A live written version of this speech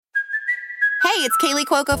Hey, it's Kaylee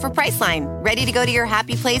Cuoco for Priceline. Ready to go to your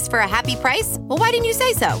happy place for a happy price? Well, why didn't you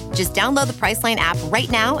say so? Just download the Priceline app right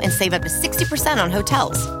now and save up to 60% on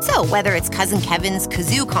hotels. So whether it's Cousin Kevin's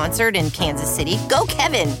Kazoo Concert in Kansas City, go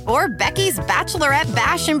Kevin, or Becky's Bachelorette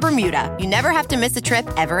Bash in Bermuda, you never have to miss a trip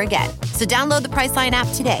ever again. So download the Priceline app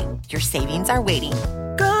today. Your savings are waiting.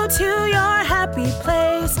 Go to your happy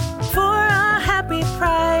place for a happy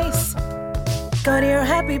price. Go to your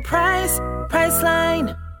happy price,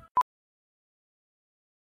 Priceline.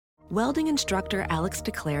 Welding instructor Alex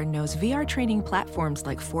DeClaire knows VR training platforms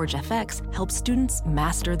like Forge FX help students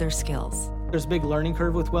master their skills. There's a big learning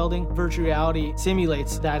curve with welding. Virtual reality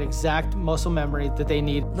simulates that exact muscle memory that they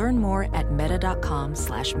need. Learn more at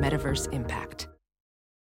meta.com/metaverseimpact.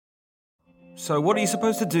 So what are you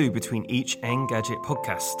supposed to do between each Engadget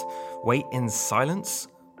podcast? Wait in silence?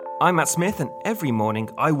 I'm Matt Smith, and every morning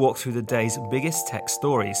I walk through the day's biggest tech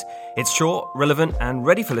stories. It's short, relevant, and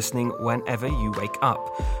ready for listening whenever you wake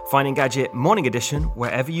up. Find Engadget Morning Edition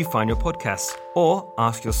wherever you find your podcasts, or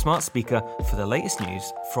ask your smart speaker for the latest news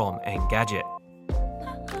from Engadget.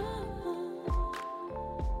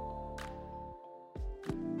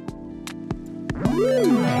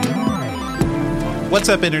 What's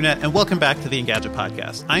up, Internet, and welcome back to the Engadget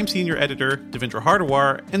Podcast. I'm Senior Editor Devindra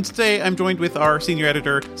Hardawar, and today I'm joined with our Senior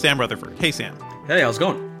Editor, Sam Rutherford. Hey, Sam. Hey, how's it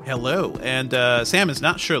going? Hello. And Sam is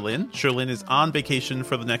not Sherlyn. Sherlyn is on vacation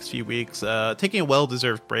for the next few weeks, taking a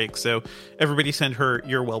well-deserved break, so everybody send her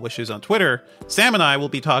your well wishes on Twitter. Sam and I will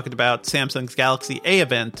be talking about Samsung's Galaxy A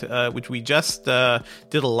event, which we just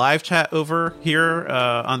did a live chat over here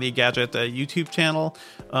on the Engadget YouTube channel.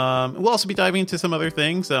 We'll also be diving into some other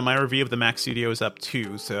things. My review of the Mac Studio is up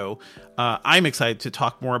too, so I'm excited to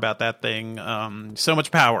talk more about that thing. So much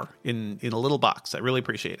power in a little box. I really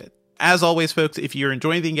appreciate it. As always, folks, if you're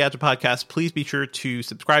enjoying the Engadget Podcast, please be sure to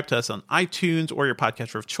subscribe to us on iTunes or your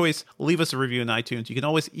podcaster of choice. Leave us a review on iTunes. You can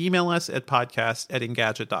always email us at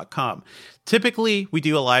podcast@engadget.com. Typically, we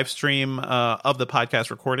do a live stream of the podcast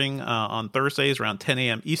recording on Thursdays around 10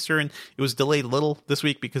 a.m. Eastern. It was delayed a little this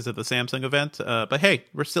week because of the Samsung event. But hey,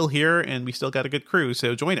 we're still here and we still got a good crew,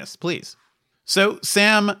 so join us, please. So,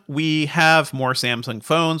 Sam, we have more Samsung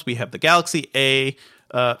phones. We have the Galaxy A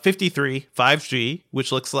 53 5G,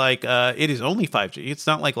 which looks like it is only 5G. It's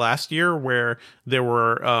not like last year where there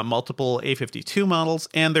were multiple A52 models,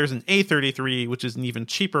 and there's an A33, which is an even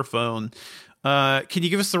cheaper phone. Can you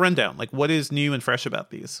give us the rundown? Like, what is new and fresh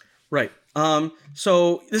about these? Right.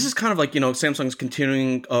 So this is kind of like, Samsung's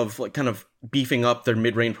continuing of like kind of beefing up their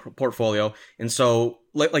mid-range portfolio. And so,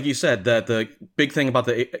 like you said, that the big thing about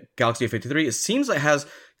the Galaxy A53 is it seems like it has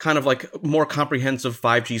kind of like more comprehensive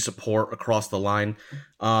 5G support across the line.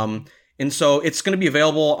 And so it's going to be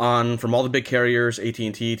available from all the big carriers,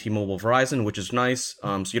 AT&T, T-Mobile, Verizon, which is nice.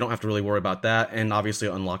 So you don't have to really worry about that. And obviously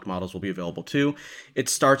unlocked models will be available too. It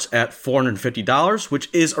starts at $450, which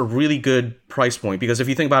is a really good price point, because if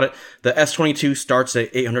you think about it, the S22 starts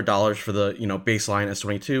at $800 for the, baseline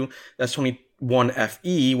S22. S21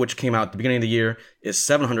 FE, which came out at the beginning of the year, is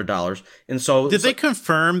 $700. And so did they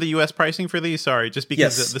confirm the US pricing for these? Sorry, just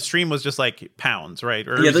because yes. the stream was just like pounds, right?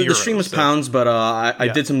 Or yeah, the euros, stream was pounds, but I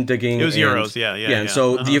did some digging. It was euros, yeah. And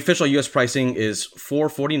so the official US pricing is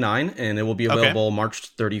 $449, and it will be available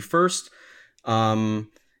March 31st.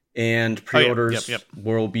 And pre-orders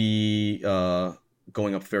will be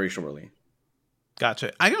going up very shortly.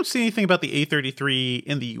 Gotcha. I don't see anything about the A33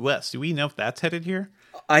 in the US. Do we know if that's headed here?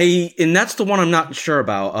 And that's the one I'm not sure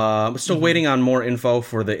about. I'm still waiting on more info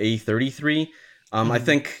for the A33. I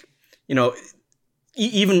think,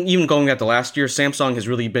 even going back to last year, Samsung has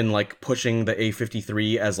really been like pushing the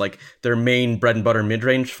A53 as like their main bread and butter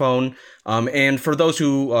mid-range phone. And for those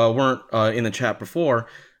who weren't in the chat before,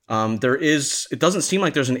 it doesn't seem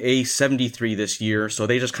like there's an A73 this year, so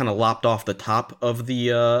they just kind of lopped off the top of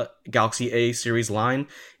the Galaxy A series line.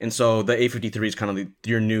 And so the A53 is kind of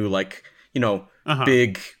your new, like,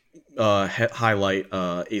 big highlight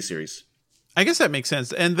A series. I guess that makes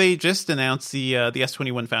sense. And they just announced the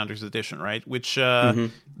S21 Founders Edition, right? Which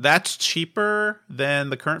that's cheaper than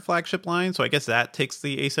the current flagship line. So I guess that takes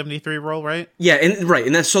the A73 role, right? Yeah,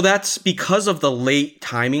 and that's because of the late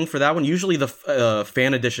timing for that one. Usually the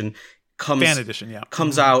Fan Edition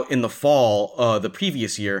comes out in the fall the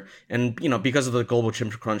previous year, and because of the global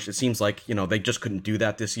chip crunch, it seems like they just couldn't do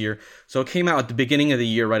that this year. So it came out at the beginning of the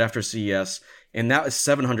year, right after CES. And that was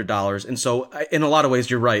 $700. And so in a lot of ways,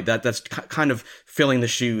 you're right. That's kind of filling the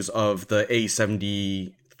shoes of the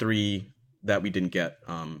A73 that we didn't get.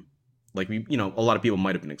 A lot of people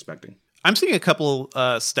might have been expecting. I'm seeing a couple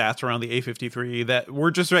stats around the A53 that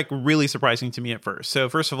were just like really surprising to me at first. So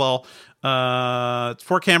first of all,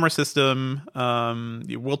 4-camera system.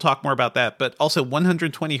 We'll talk more about that, but also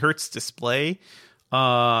 120 hertz display.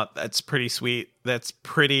 That's pretty sweet. That's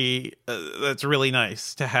really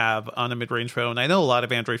nice to have on a mid-range phone. I know a lot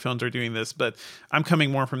of Android phones are doing this, but I'm coming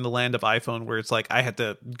more from the land of iPhone, where it's like I had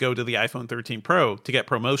to go to the iPhone 13 Pro to get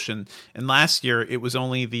ProMotion, and last year it was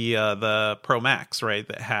only the Pro Max, right,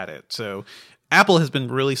 that had it. So Apple has been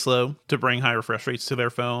really slow to bring high refresh rates to their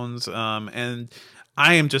phones, and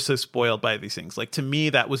I am just so spoiled by these things. Like, to me,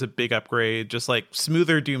 that was a big upgrade. Just like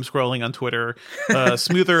smoother doom scrolling on Twitter,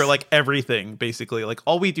 smoother, like everything, basically. Like,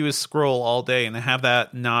 all we do is scroll all day, and to have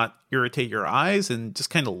that not irritate your eyes and just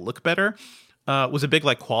kind of look better was a big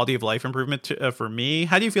like quality of life improvement for me.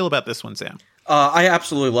 How do you feel about this one, Sam? I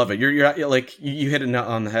absolutely love it. You're like, you hit it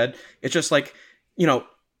on the head. It's just like, you know,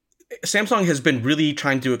 Samsung has been really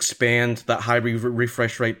trying to expand that high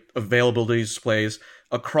refresh rate availability displays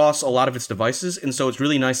across a lot of its devices, and so it's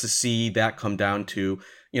really nice to see that come down to,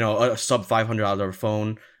 you know, a sub $500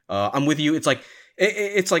 phone. I'm with you. It's like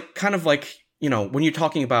it's like kind of like, you know, when you're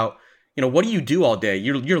talking about, you know, what do you do all day?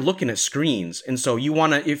 You're looking at screens, and so you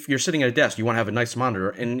want to, if you're sitting at a desk, you want to have a nice monitor,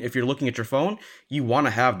 and if you're looking at your phone, you want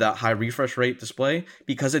to have that high refresh rate display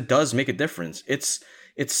because it does make a difference. It's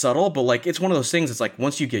subtle, but like it's one of those things. It's like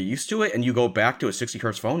once you get used to it and you go back to a 60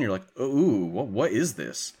 hertz phone, you're like, ooh, what is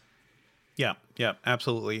this? Yeah,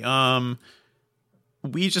 absolutely.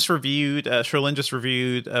 We just reviewed, Sherlyn just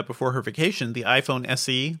reviewed before her vacation, the iPhone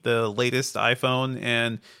SE, the latest iPhone,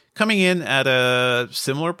 and coming in at a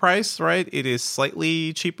similar price, right? It is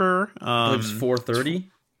slightly cheaper. I believe it's $430.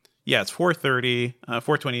 Yeah, it's $430,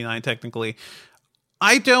 $429 technically.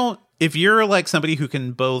 If you're like somebody who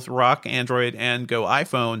can both rock Android and go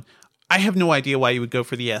iPhone, I have no idea why you would go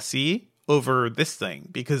for the SE over this thing,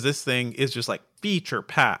 because this thing is just like feature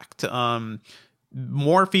packed.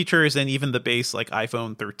 More features than even the base like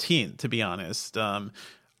iPhone 13, to be honest.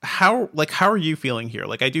 How are you feeling here?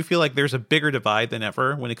 Like, I do feel like there's a bigger divide than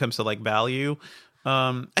ever when it comes to like value.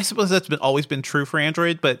 I suppose that's always been true for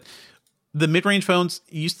Android, but the mid-range phones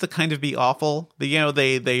used to kind of be awful.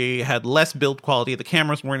 They had less build quality. The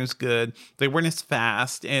cameras weren't as good. They weren't as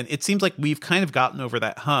fast. And it seems like we've kind of gotten over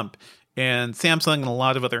that hump. And Samsung and a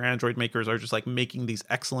lot of other Android makers are just like making these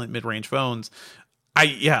excellent mid-range phones.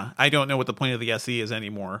 I don't know what the point of the SE is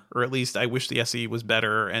anymore, or at least I wish the SE was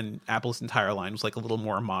better and Apple's entire line was like a little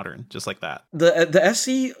more modern, just like that. The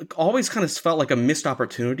SE always kind of felt like a missed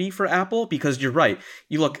opportunity for Apple, because you're right.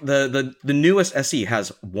 You look, the newest SE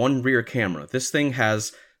has one rear camera. This thing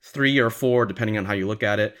has 3 or 4, depending on how you look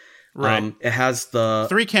at it. Right. It has the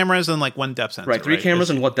 3 cameras and like 1 depth sensor. Right, 3 cameras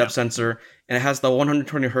and 1 depth sensor, and it has the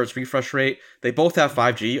 120 hertz refresh rate. They both have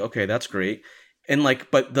 5G. Okay, that's great. And like,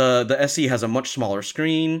 but the SE has a much smaller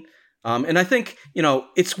screen. And I think, you know,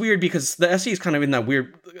 it's weird because the SE is kind of in that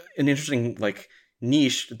weird and interesting like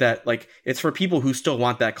niche that like it's for people who still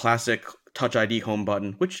want that classic Touch ID home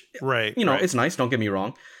button, which, you know, it's nice. Don't get me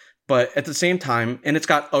wrong. But at the same time, and it's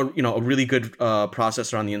got a really good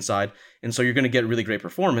processor on the inside, and so you're going to get really great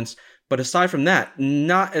performance. But aside from that,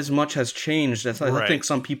 not as much has changed as I think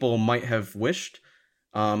some people might have wished.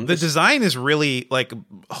 The design is really like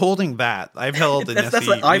holding that. I've held an SE. That's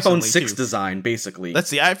the iPhone 6 too. design, basically. That's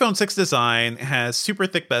the iPhone 6 design. Has super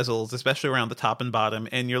thick bezels, especially around the top and bottom.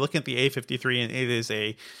 And you're looking at the A53, and it is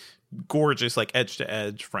a gorgeous like edge to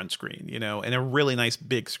edge front screen, you know, and a really nice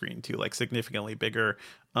big screen too, like significantly bigger.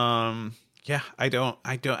 I don't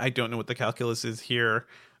know what the calculus is here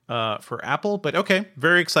for Apple, but okay,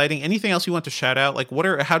 very exciting. Anything else you want to shout out? Like,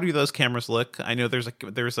 how do those cameras look? I know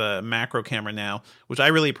there's a macro camera now, which I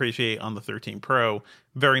really appreciate on the 13 Pro.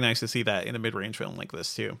 Very nice to see that in a mid-range phone like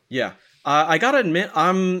this too. Yeah. I gotta admit,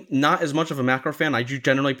 I'm not as much of a macro fan. I do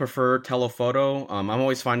generally prefer telephoto. I'm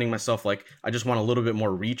always finding myself like, I just want a little bit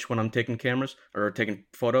more reach when I'm taking cameras or taking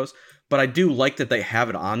photos. But I do like that they have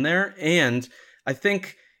it on there. And I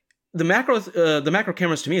think the macro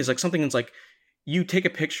cameras to me is like something that's like, you take a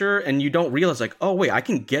picture and you don't realize like, oh wait, I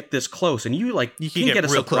can get this close, and you can get a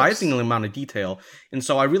surprising amount of detail. And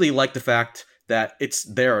so I really like the fact that it's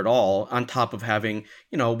there at all, on top of having,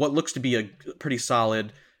 you know, what looks to be a pretty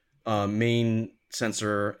solid main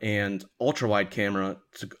sensor and ultra wide camera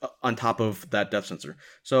on top of that depth sensor.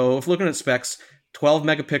 So if looking at specs, 12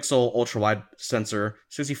 megapixel ultra wide sensor,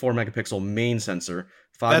 64 megapixel main sensor,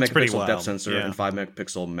 5 megapixel depth sensor, and 5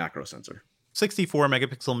 megapixel macro sensor. 64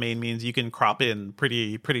 megapixel main means you can crop in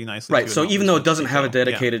pretty nicely. Right. So even though it doesn't have a detail.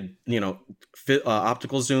 dedicated,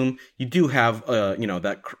 optical zoom, you do have,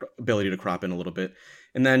 that ability to crop in a little bit.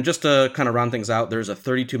 And then just to kind of round things out, there's a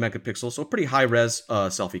 32 megapixel, so pretty high res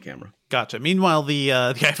selfie camera. Gotcha. Meanwhile, the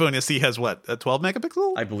iPhone SE has what, a 12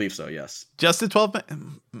 megapixel? I believe so. Yes. Just a 12.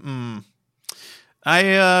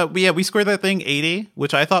 We scored that thing 80,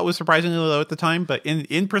 which I thought was surprisingly low at the time, but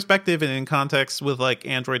in perspective and in context with like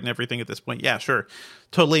Android and everything at this point, yeah, sure,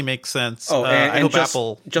 totally makes sense. Oh, and, I hope just,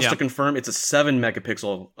 Apple to confirm, it's a 7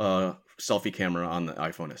 megapixel selfie camera on the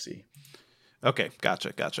iPhone SE. Okay,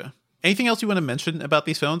 gotcha. Anything else you want to mention about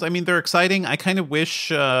these phones? I mean, they're exciting. I kind of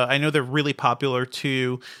wish, I know they're really popular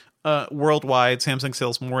too. Worldwide, Samsung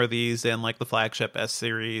sells more of these than like the flagship S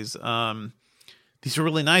series. These are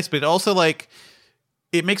really nice, but also like,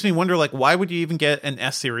 it makes me wonder, like, why would you even get an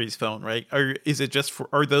S series phone, right? Are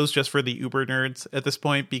those just for the Uber nerds at this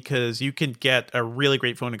point? Because you can get a really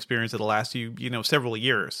great phone experience that'll last you, several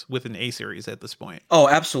years with an A series at this point. Oh,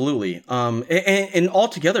 absolutely. And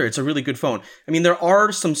altogether, it's a really good phone. I mean, there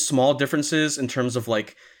are some small differences in terms of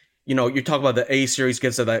like, you talk about the A series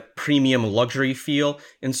gets that premium luxury feel.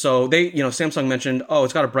 And so Samsung mentioned,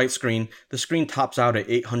 it's got a bright screen. The screen tops out at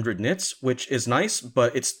 800 nits, which is nice,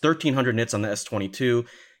 but it's 1300 nits on the S22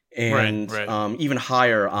 and right. Even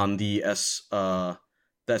higher on the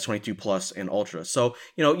S22 Plus and Ultra. So,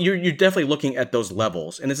 you're definitely looking at those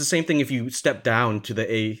levels. And it's the same thing if you step down to the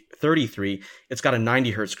A33, it's got a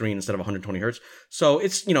 90 hertz screen instead of 120 hertz. So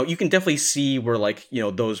it's, you can definitely see where like,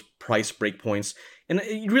 those price breakpoints. And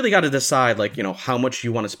you really got to decide, like, how much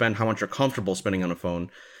you want to spend, how much you're comfortable spending on a phone.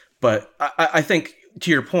 But I think,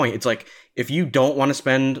 to your point, it's like, if you don't want to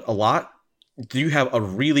spend a lot, do you have a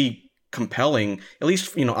really compelling, at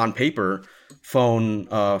least, on paper, phone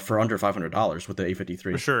for under $500 with the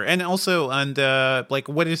A53? For sure. And also,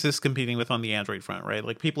 what is this competing with on the Android front, right?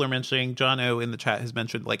 Like, people are mentioning, John O in the chat has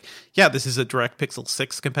mentioned, like, yeah, this is a direct Pixel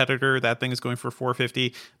 6 competitor. That thing is going for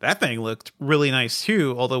 $450. That thing looked really nice,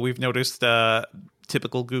 too, although we've noticed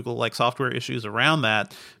typical Google like software issues around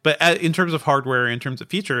that. But in terms of hardware, in terms of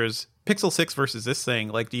features, Pixel 6 versus this thing,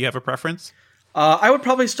 like, do you have a preference? I would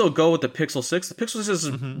probably still go with the Pixel 6. The Pixel 6 is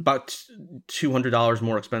about $200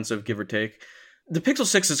 more expensive, give or take. The Pixel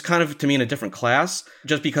 6 is kind of, to me, in a different class,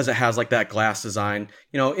 just because it has like that glass design.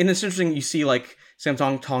 And it's interesting, you see like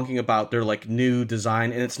Samsung talking about their like new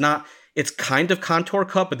design, and it's kind of contour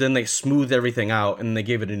cut, but then they smoothed everything out and they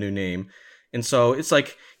gave it a new name. And so it's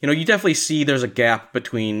like, you definitely see there's a gap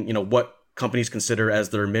between, what companies consider as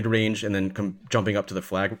their mid-range and then jumping up to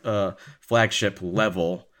the flagship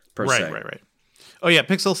level per se. Right. Oh yeah,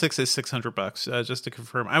 Pixel 6 is $600, just to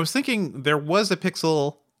confirm. I was thinking there was a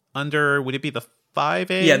Pixel under, would it be the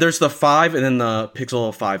 5A? Yeah, there's the 5 and then the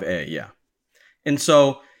Pixel 5A, yeah. And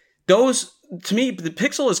so those, to me, the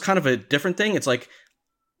Pixel is kind of a different thing. It's like,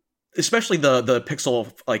 especially the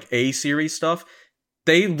Pixel like A series stuff,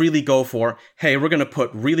 they really go for, hey, we're going to put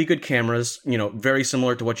really good cameras, very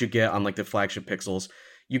similar to what you get on like the flagship Pixels.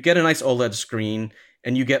 You get a nice OLED screen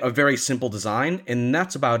and you get a very simple design, and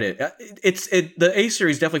that's about it. The A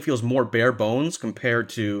series definitely feels more bare bones compared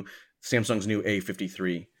to Samsung's new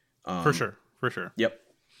A53. For sure. Yep.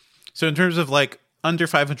 So in terms of like under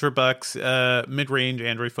 $500, mid-range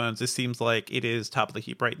Android phones, this seems like it is top of the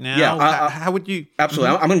heap right now. Yeah, how would you?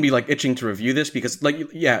 Absolutely, I'm going to be like itching to review this because, like,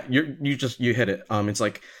 yeah, you hit it. It's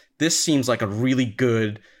like this seems like a really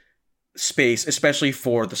good space, especially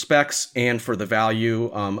for the specs and for the value.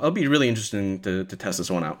 It'll be really interesting to test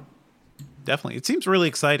this one out. Definitely. It seems really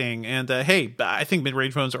exciting. And hey, I think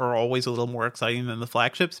mid-range phones are always a little more exciting than the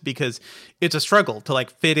flagships because it's a struggle to like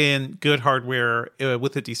fit in good hardware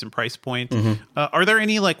with a decent price point. Are there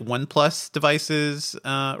any like OnePlus devices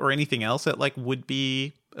or anything else that like would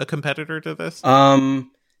be a competitor to this?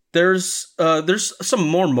 There's some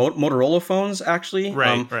more Motorola phones actually.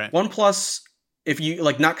 Right. OnePlus, if you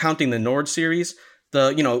like not counting the Nord series,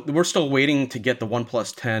 we're still waiting to get the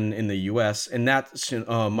OnePlus 10 in the US, and that's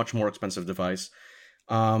a much more expensive device.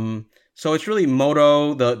 So it's really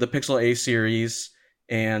Moto, the Pixel A series,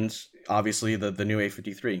 and obviously the new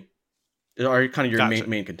A53 are kind of your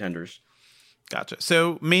main contenders. Gotcha.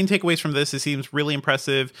 So main takeaways from this, it seems really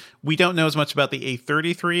impressive. We don't know as much about the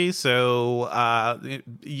A33, so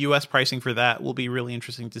US pricing for that will be really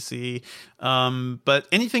interesting to see. But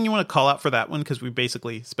anything you want to call out for that one? Because we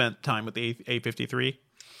basically spent time with the A53.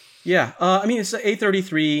 Yeah. I mean, it's the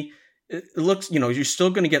A33. It looks, you're still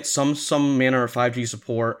going to get some manner of 5G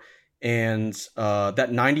support and that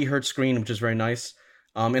 90 hertz screen, which is very nice.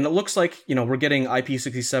 And it looks like, we're getting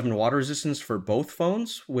IP67 water resistance for both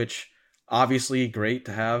phones, which obviously great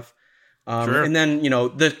to have. Sure. And then,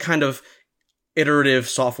 the kind of iterative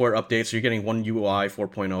software updates. So you're getting One UI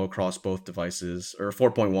 4.0 across both devices, or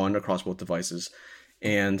 4.1 across both devices.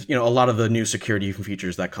 And, a lot of the new security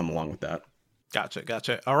features that come along with that.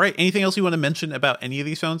 Gotcha. All right. Anything else you want to mention about any of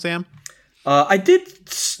these phones, Sam? I did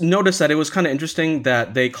notice that it was kind of interesting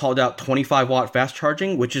that they called out 25-watt fast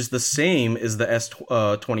charging, which is the same as the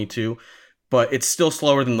S22, but it's still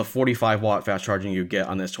slower than the 45-watt fast charging you get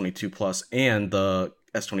on the S22 Plus and the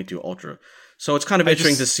S22 Ultra. So it's kind of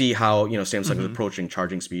interesting to see how Samsung is approaching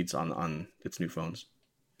charging speeds on its new phones.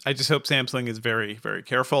 I just hope Samsung is very, very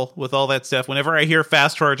careful with all that stuff. Whenever I hear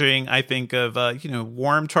fast charging, I think of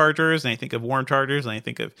warm chargers, and I think of warm chargers, and I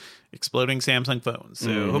think of exploding Samsung phones.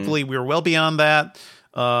 So hopefully we're well beyond that.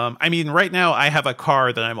 Right now I have a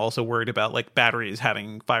car that I'm also worried about, like batteries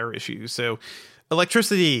having fire issues. So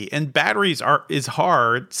electricity and batteries is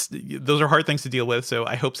hard. Those are hard things to deal with. So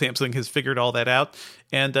I hope Samsung has figured all that out.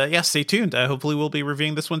 And stay tuned. Hopefully we'll be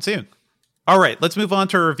reviewing this one soon. All right, let's move on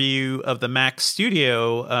to a review of the Mac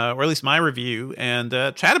Studio, or at least my review, and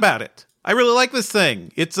chat about it. I really like this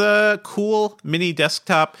thing. It's a cool mini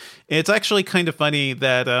desktop. It's actually kind of funny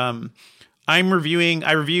that I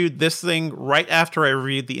reviewed this thing right after I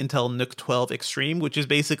reviewed the Intel NUC 12 Extreme, which is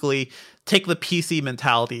basically take the PC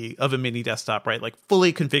mentality of a mini desktop, right? Like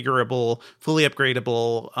fully configurable, fully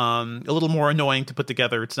upgradable, a little more annoying to put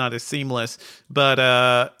together. It's not as seamless, but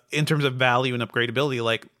in terms of value and upgradability,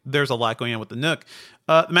 like there's a lot going on with the NUC.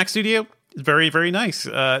 The Mac Studio is very, very nice.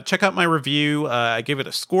 Check out my review. I gave it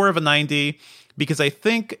a score of a 90 because I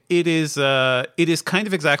think it is kind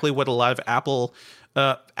of exactly what a lot of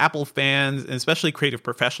Apple fans, and especially creative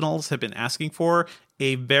professionals, have been asking for.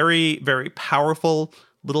 A very, very powerful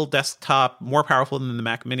little desktop, more powerful than the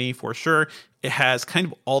Mac Mini for sure. It has kind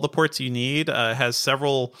of all the ports you need. It has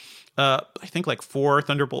several, I think like 4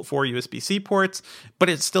 Thunderbolt 4 USB-C ports, but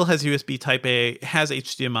it still has USB Type A, it has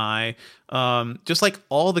HDMI, just like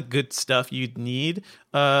all the good stuff you'd need.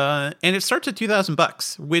 And it starts at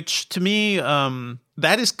 $2,000, which to me,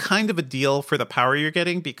 that is kind of a deal for the power you're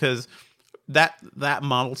getting, because that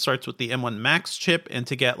model starts with the M1 Max chip, and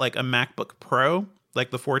to get like a MacBook Pro, like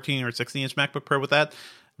the 14 or 16-inch MacBook Pro with that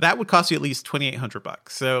would cost you at least $2,800.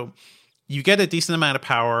 So you get a decent amount of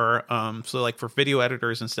power. So like for video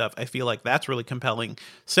editors and stuff, I feel like that's really compelling.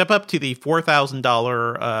 Step up to the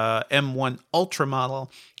 $4,000 M1 Ultra model,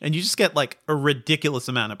 and you just get like a ridiculous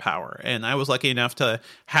amount of power. And I was lucky enough to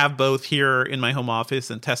have both here in my home office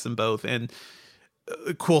and test them both, and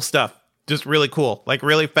cool stuff. Just really cool, like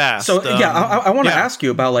really fast. So I want to ask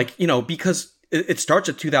you about because it starts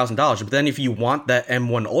at $2,000, but then if you want that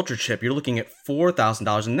M1 Ultra chip, you're looking at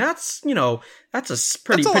 $4,000, and that's a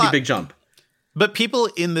pretty big jump. But people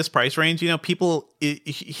in this price range, people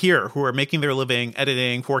here who are making their living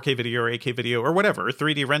editing 4K video or 8K video or whatever,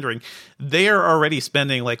 3D rendering, they are already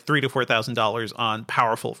spending like $3,000 to $4,000 on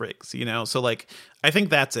powerful rigs. So like I think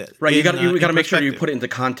that's it. Right, you got to make sure you put it into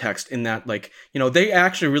context. In that, they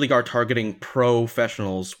actually really are targeting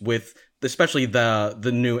professionals with especially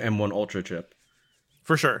the new M1 Ultra chip.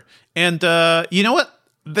 For sure. And you know what?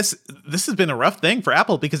 This has been a rough thing for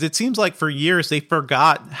Apple, because it seems like for years they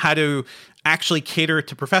forgot how to actually cater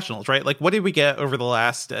to professionals, right? Like what did we get over the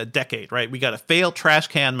last decade, right? We got a failed trash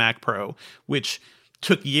can Mac Pro, which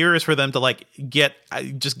took years for them to get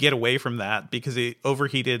away from that because it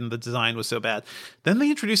overheated and the design was so bad. Then they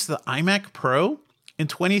introduced the iMac Pro in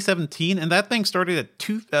 2017, and that thing started at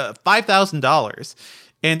 $5,000.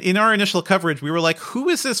 And in our initial coverage, we were like, who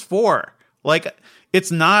is this for? Like, it's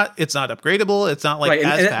not upgradable. It's not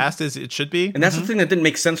as fast as it should be. And that's the thing that didn't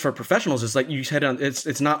make sense for professionals. Is like you said,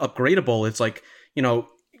 it's not upgradable. It's like,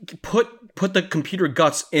 put the computer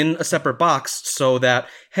guts in a separate box so that,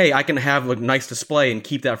 hey, I can have a nice display and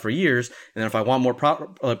keep that for years. And then if I want more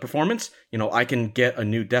performance, I can get a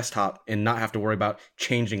new desktop and not have to worry about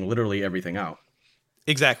changing literally everything out.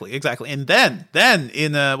 Exactly. And then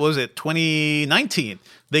in 2019,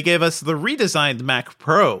 they gave us the redesigned Mac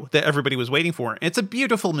Pro that everybody was waiting for. It's a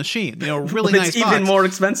beautiful machine, really nice. It's even more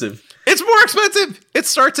expensive. It's more expensive. It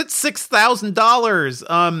starts at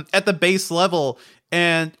 $6,000 at the base level,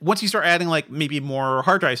 and once you start adding maybe more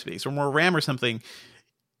hard drive space or more RAM or something,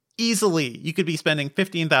 easily you could be spending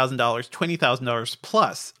 $15,000, $20,000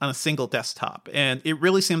 plus on a single desktop. And it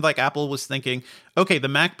really seemed like Apple was thinking, okay, the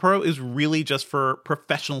Mac Pro is really just for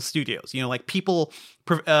professional studios, people,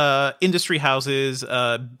 industry houses,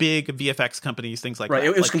 big VFX companies, things like that. Right,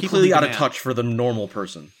 it was completely out of touch for the normal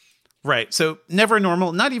person. Right. So never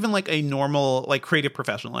normal, not even a normal, creative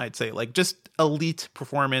professional, I'd say, just elite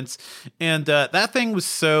performance. And that thing was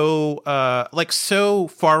so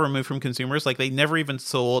far removed from consumers. They never even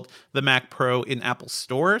sold the Mac Pro in Apple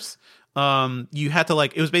stores. you had to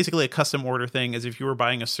like, it was basically a custom order thing, as if you were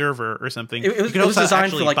buying a server or something. It was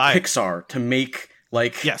designed for like Pixar to make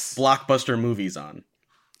like blockbuster movies on.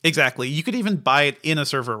 Exactly. You could even buy it in a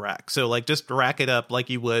server rack. So like just rack it up like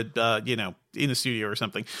you would, in a studio or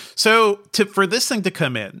something. So for this thing to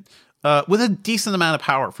come in with a decent amount of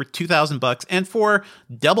power for $2,000 and for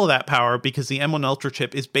double that power, because the M1 Ultra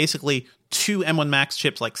chip is basically two M1 Max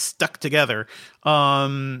chips like stuck together, for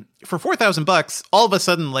 $4,000, all of a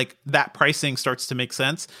sudden like that pricing starts to make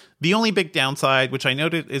sense. The only big downside, which I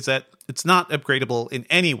noted, is that it's not upgradable in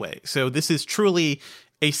any way. So this is truly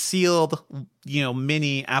a sealed,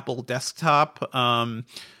 mini Apple desktop,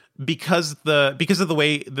 because of the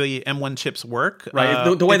way the M1 chips work.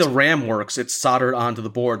 Right, the way the RAM works, it's soldered onto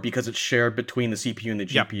the board because it's shared between the CPU and the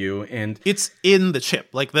GPU, and it's in the chip.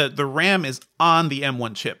 Like the RAM is on the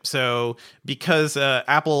M1 chip. So because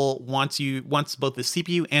Apple wants both the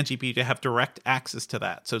CPU and GPU to have direct access to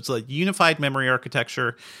that, so it's a unified memory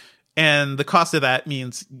architecture, and the cost of that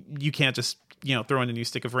means you can't just throw in a new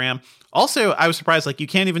stick of RAM. Also, I was surprised, like you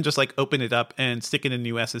can't even just like open it up and stick in a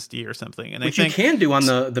new SSD or something. And which I think you can do on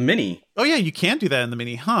the Mini. Oh yeah, you can do that in the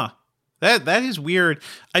Mini, huh? That is weird.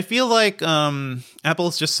 I feel like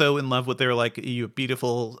Apple's just so in love with their like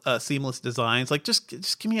beautiful seamless designs. Like just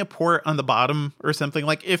give me a port on the bottom or something.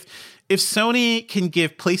 Like if Sony can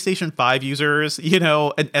give PlayStation 5 users, an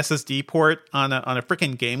SSD port on a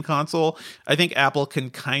freaking game console, I think Apple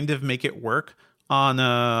can kind of make it work on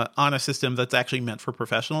a system that's actually meant for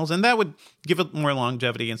professionals, and that would give it more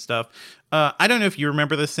longevity and stuff. I don't know if you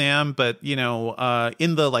remember this, Sam, but in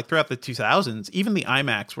the like throughout the 2000s, even the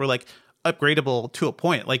iMacs were like upgradable to a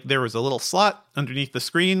point. Like there was a little slot underneath the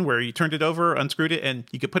screen where you turned it over, unscrewed it, and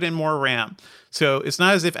you could put in more RAM. So it's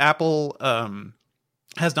not as if Apple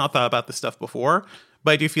has not thought about this stuff before,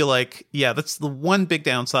 but I do feel like, that's the one big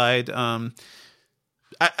downside.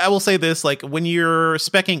 I will say this, like when you're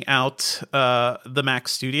speccing out the Mac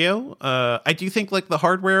Studio, I do think like the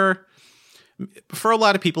hardware, for a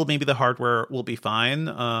lot of people, maybe the hardware will be fine.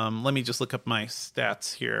 Let me just look up my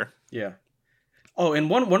stats here. Yeah. Oh, and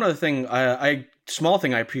one other thing, small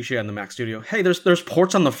thing I appreciate on the Mac Studio. Hey, there's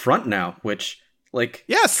ports on the front now, which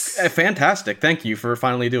yes, fantastic. Thank you for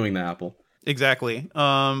finally doing that, Apple. Exactly.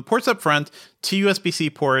 Ports up front, 2 USB-C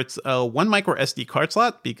ports, 1 micro SD card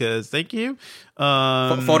slot, because thank you.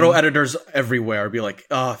 Photo editors everywhere be like,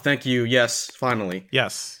 oh, thank you. Yes, finally.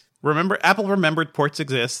 Yes. Apple remembered ports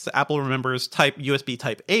exist. Apple remembers USB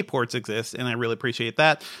Type A ports exist, and I really appreciate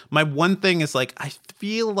that. My one thing is like, I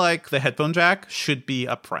feel like the headphone jack should be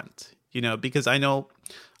up front, because I know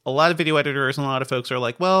a lot of video editors and a lot of folks are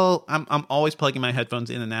like, well, I'm always plugging my headphones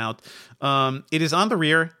in and out. It is on the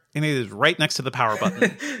rear, and it is right next to the power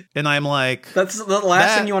button. And I'm like, that's the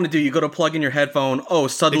last thing you want to do. You go to plug in your headphone. Oh,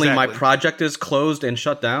 suddenly my project is closed and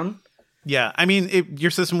shut down. Yeah. I mean,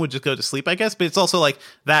 your system would just go to sleep, I guess. But it's also like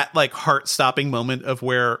that like heart stopping moment of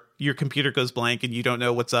where your computer goes blank and you don't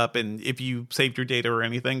know what's up and if you saved your data or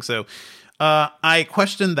anything. So I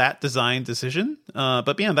question that design decision.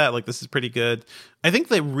 But beyond that, like this is pretty good. I think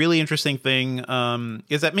the really interesting thing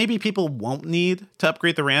is that maybe people won't need to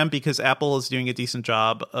upgrade the RAM because Apple is doing a decent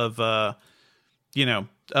job of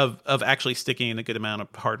actually sticking in a good amount of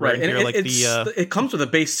hardware. Right, and here. It comes with a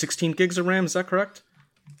base 16 gigs of RAM. Is that correct?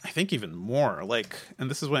 I think even more. Like, and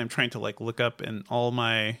this is what I'm trying to like look up in all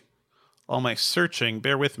my searching.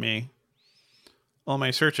 Bear with me. All my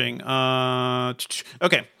searching.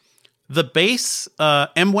 Okay. The base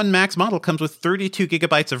M1 Max model comes with 32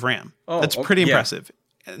 gigabytes of RAM. That's pretty impressive.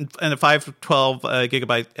 And a 512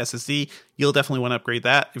 gigabyte SSD. You'll definitely want to upgrade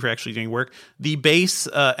that if you're actually doing work. The base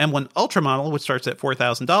M1 Ultra model, which starts at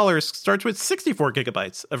 $4,000, starts with 64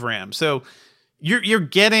 gigabytes of RAM. So you're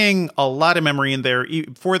getting a lot of memory in there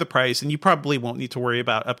for the price, and you probably won't need to worry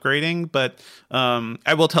about upgrading. But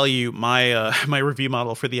I will tell you, my my review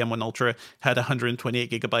model for the M1 Ultra had 128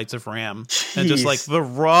 gigabytes of RAM. Jeez. And just like the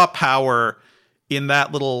raw power in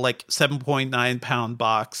that little like 7.9 pound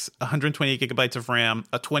box, 128 gigabytes of RAM,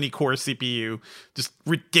 a 20 core CPU, just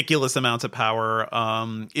ridiculous amounts of power.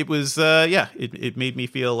 It was it made me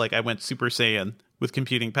feel like I went Super Saiyan with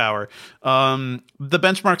computing power. The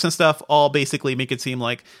benchmarks and stuff all basically make it seem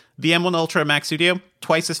like the M1 Ultra Mac Studio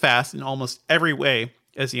twice as fast in almost every way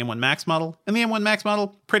as the M1 Max model, and the M1 Max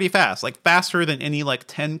model pretty fast, like faster than any like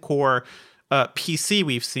 10 core PC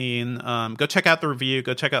we've seen. Go check out the review.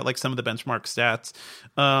 Go check out like some of the benchmark stats.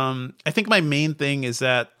 I think my main thing is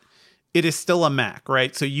that it is still a Mac,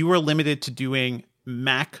 right? So you are limited to doing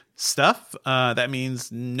Mac stuff. That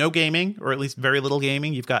means no gaming, or at least very little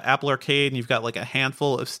gaming. You've got Apple Arcade, and you've got like a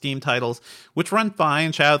handful of Steam titles, which run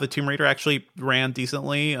fine. Shadow of the Tomb Raider actually ran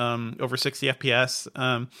decently, over 60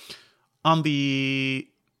 FPS. on the,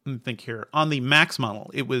 let me think here, on the Max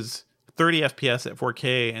model, it was 30 FPS at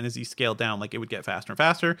 4K, and as you scale down, like, it would get faster and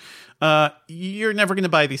faster. You're never going to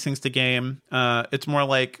buy these things to game. It's more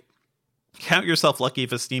like, count yourself lucky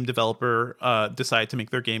if a Steam developer decide to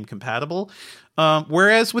make their game compatible.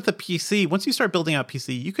 Whereas with a PC, once you start building out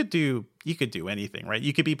PC, you could do anything, right?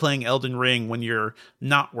 You could be playing Elden Ring when you're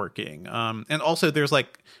not working. And also there's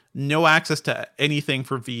like no access to anything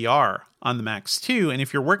for VR on the Max too. And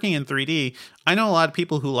if you're working in 3D, I know a lot of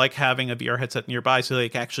people who like having a VR headset nearby so they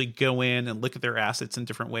can actually go in and look at their assets in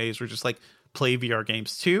different ways, or just like play VR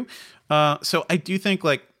games too. So I do think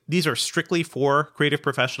like these are strictly for creative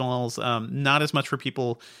professionals, not as much for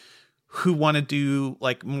people who want to do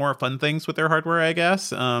like more fun things with their hardware, I guess.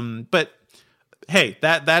 But hey,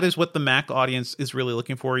 that is what the Mac audience is really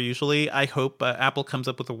looking for usually. I hope Apple comes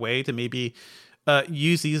up with a way to maybe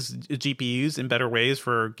use these GPUs in better ways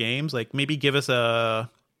for games. Like maybe give us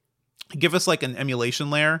like an emulation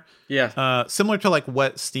layer. Yeah. Similar to like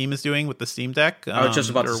what Steam is doing with the Steam Deck. I was just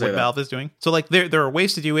about to say what that. Valve is doing. So like there are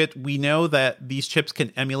ways to do it. We know that these chips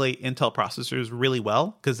can emulate Intel processors really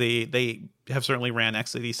well because they have certainly ran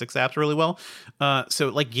x86 apps really well. So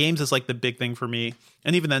like games is like the big thing for me.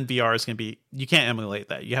 And even then VR is going to be, you can't emulate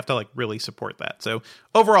that. You have to like really support that. So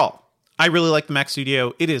overall, I really like the Mac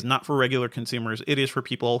Studio. It is not for regular consumers. It is for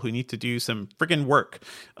people who need to do some freaking work.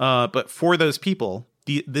 But for those people,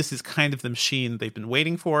 this is kind of the machine they've been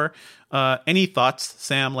waiting for. Any thoughts,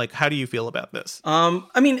 Sam? Like, how do you feel about this?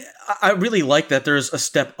 I mean, I really like that there's a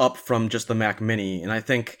step up from just the Mac Mini, and I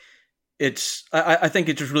think I think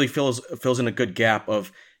it just really fills in a good gap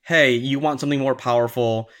of, hey, you want something more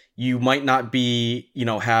powerful. You might not be,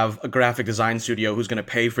 have a graphic design studio who's going to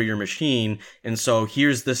pay for your machine. And so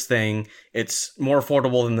here's this thing. It's more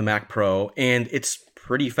affordable than the Mac Pro, and it's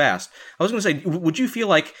pretty fast. I was going to say, would you feel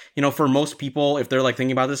like, for most people, if they're like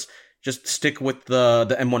thinking about this, just stick with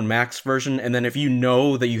the M1 Max version, and then if you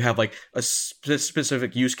know that you have like a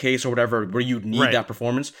specific use case or whatever where you need that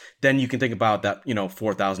performance, then you can think about that,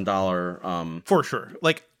 $4,000. For sure.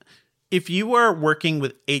 Like, if you are working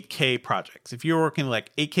with 8K projects, if you're working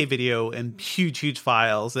like 8K video and huge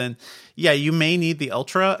files, then yeah, you may need the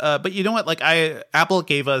Ultra. But you know what? Like Apple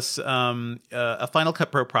gave us a Final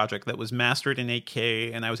Cut Pro project that was mastered in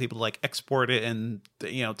 8K, and I was able to like export it and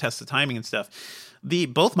test the timing and stuff.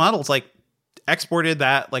 Both models like exported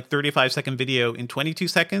that like 35-second video in 22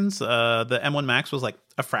 seconds. The M1 Max was like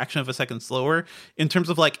a fraction of a second slower in terms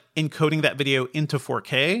of like encoding that video into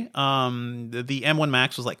 4K. The M1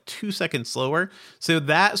 Max was like 2 seconds slower. So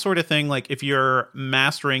that sort of thing, like if you're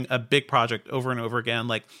mastering a big project over and over again,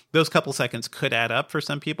 like those couple seconds could add up for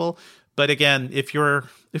some people. But again, if you're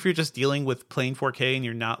just dealing with plain 4K and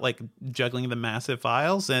you're not like juggling the massive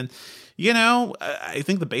files, and I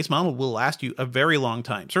think the base model will last you a very long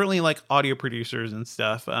time. Certainly like audio producers and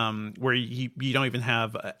stuff, where you don't even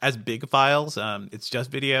have as big files. It's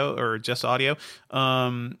just video or just audio.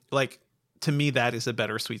 Like to me, that is a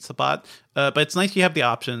better sweet spot. But it's nice you have the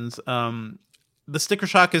options. The sticker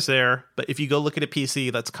shock is there, but if you go look at a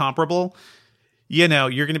PC that's comparable, you're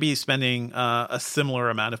going to be spending a similar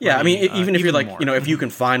amount of money. Yeah, I mean, even if you're like, more. If you can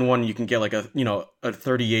find one, you can get like a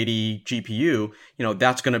 3080 GPU,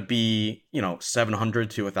 that's going to be, $700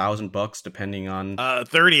 to $1,000 depending on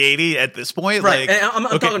 3080 at this point. Right. Like, and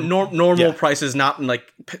I'm talking normal prices, not like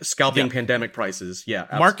scalping pandemic prices. Yeah.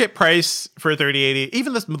 Absolutely. Market price for 3080,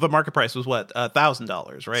 even the market price was what,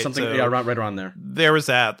 $1,000, right? Something, so right around there. There was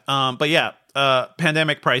that. But yeah,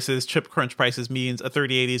 pandemic prices, chip crunch prices means a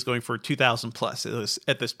 3080 is going for 2,000 plus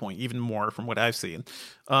at this point, even more from what I've seen.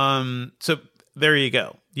 So there you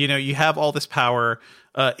go. You have all this power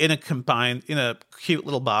in a cute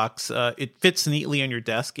little box. It fits neatly on your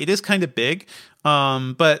desk. It is kind of big,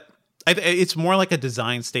 but it's more like a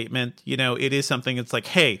design statement. It is something. It's like,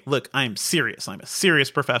 hey, look, I'm serious. I'm a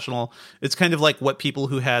serious professional. It's kind of like what people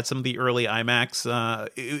who had some of the early iMacs.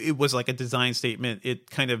 It was like a design statement. It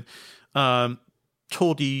kind of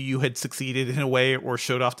told you had succeeded in a way, or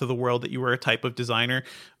showed off to the world that you were a type of designer.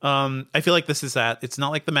 I feel like this is that. It's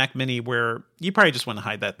not like the Mac Mini where you probably just want to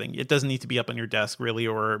hide that thing. It doesn't need to be up on your desk really,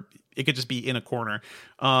 or it could just be in a corner.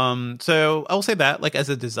 So I will say that, like, as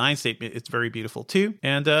a design statement, it's very beautiful too.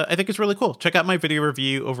 And I think it's really cool. Check out my video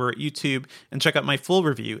review over at YouTube, and check out my full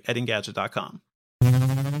review at Engadget.com.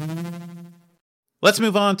 Let's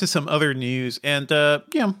move on to some other news, and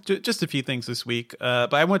just a few things this week.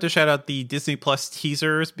 But I want to shout out the Disney Plus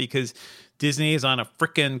teasers, because Disney is on a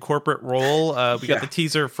frickin' corporate roll. We got the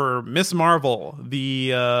teaser for Miss Marvel,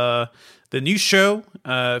 the new show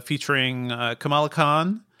featuring Kamala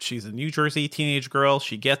Khan. She's a New Jersey teenage girl.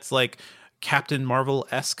 She gets like Captain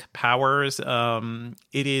Marvel-esque powers.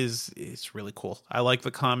 It's really cool. I like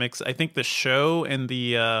the comics. I think the show and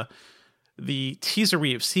the teaser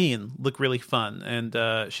we have seen look really fun.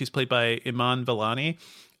 And she's played by Iman Vellani.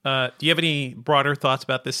 Do you have any broader thoughts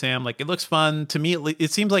about this, Sam? Like, it looks fun to me.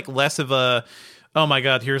 It seems like less of a, oh my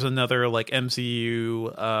God, here's another like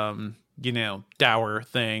MCU, dour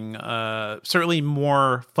thing. Certainly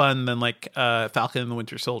more fun than like Falcon and the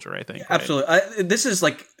Winter Soldier, I think. Right? Absolutely. This is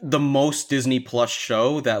like the most Disney Plus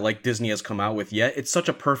show that like Disney has come out with yet. It's such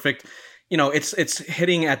a perfect, it's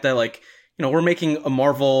hitting at the like, we're making a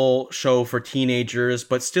Marvel show for teenagers,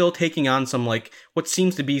 but still taking on some like what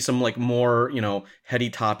seems to be some like more, heady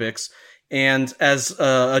topics. And as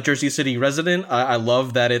a Jersey City resident, I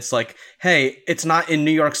love that it's like, hey, it's not in New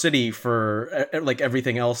York City for like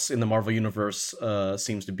everything else in the Marvel universe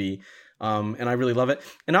seems to be. And I really love it.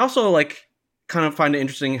 And I also like kind of find it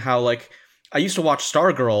interesting how like I used to watch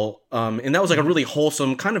Stargirl, and that was like a really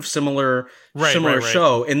wholesome, kind of similar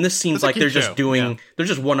show. And this seems like they're just they're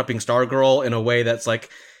just one-upping Stargirl in a way that's like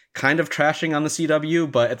kind of trashing on the CW,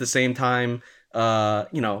 but at the same time,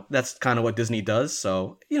 that's kind of what Disney does.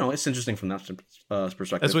 So, it's interesting from that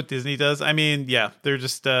perspective. That's what Disney does. I mean, yeah, they're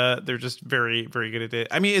just very, very good at it.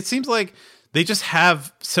 I mean, it seems like they just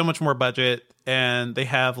have so much more budget, and they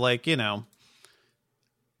have like,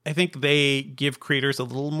 I think they give creators a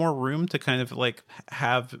little more room to kind of like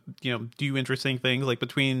have, do interesting things, like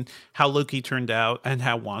between how Loki turned out and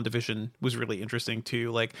how WandaVision was really interesting too.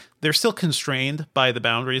 Like, they're still constrained by the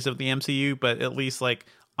boundaries of the MCU, but at least like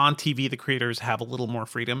on TV, the creators have a little more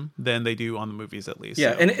freedom than they do on the movies, at least.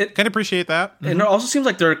 Yeah, so, and it can appreciate that. And it also seems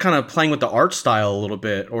like they're kind of playing with the art style a little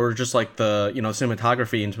bit, or just like the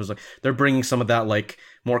cinematography, and like they're bringing some of that like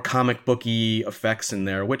more comic booky effects in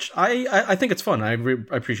there, which I think it's fun. I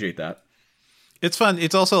appreciate that. It's fun.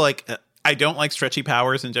 It's also like I don't like stretchy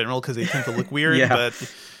powers in general because they tend to look weird,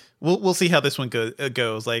 but. We'll see how this one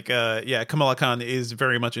goes. Like, Kamala Khan is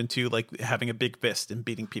very much into like having a big fist and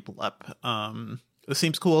beating people up. It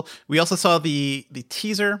seems cool. We also saw the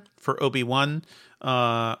teaser for Obi-Wan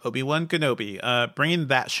Kenobi, bringing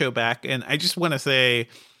that show back. And I just want to say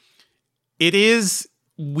it is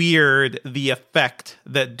weird the effect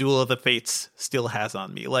that Duel of the Fates still has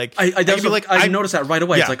on me. Like, I noticed that right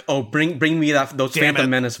away. Yeah. It's like, oh, bring me those Phantom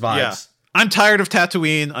Menace vibes. Yeah. I'm tired of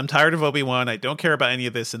Tatooine. I'm tired of Obi-Wan. I don't care about any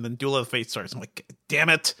of this. And then Duel of the Fates starts. I'm like, damn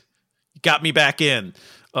it. You got me back in.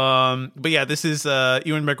 But yeah, this is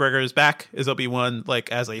Ewan McGregor is back as Obi-Wan, like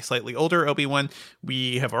as a slightly older Obi-Wan.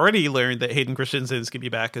 We have already learned that Hayden Christensen is going to be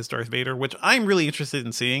back as Darth Vader, which I'm really interested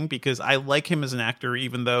in seeing because I like him as an actor,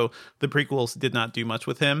 even though the prequels did not do much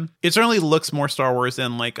with him. It certainly looks more Star Wars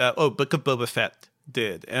than like, Book of Boba Fett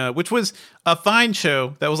did, which was a fine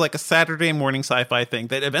show that was like a Saturday morning sci-fi thing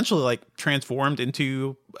that eventually like transformed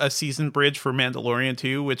into a season bridge for Mandalorian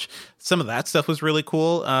 2, which some of that stuff was really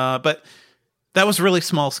cool. But that was really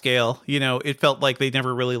small scale. It felt like they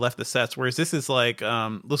never really left the sets. Whereas this is like,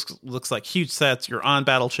 looks like huge sets. You're on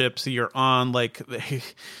battleships. You're on like,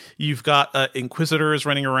 you've got Inquisitors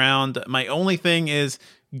running around. My only thing is,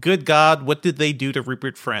 good God, what did they do to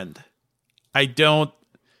Rupert Friend?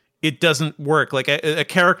 It doesn't work. Like a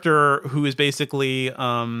character who is basically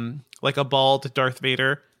like a bald Darth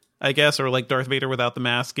Vader, I guess, or like Darth Vader without the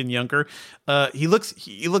mask and younger. He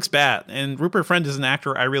looks bad. And Rupert Friend is an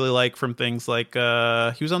actor I really like from things like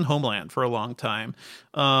he was on Homeland for a long time.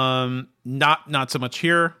 Not so much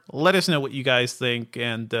here. Let us know what you guys think.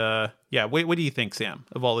 And what do you think, Sam,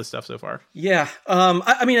 of all this stuff so far? Yeah,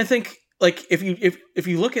 I mean, I think like if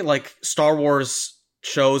you look at like Star Wars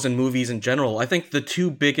shows and movies in general, I think the two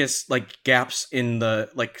biggest like gaps in the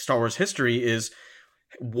like Star Wars history is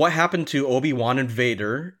what happened to Obi-Wan and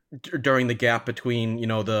Vader during the gap between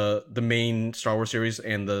the main Star Wars series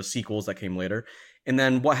and the sequels that came later, and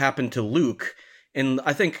then what happened to Luke. And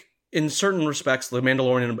I think in certain respects, The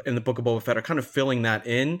Mandalorian and the Book of Boba Fett are kind of filling that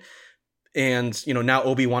in, and now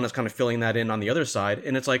Obi-Wan is kind of filling that in on the other side.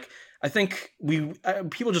 And it's like, I think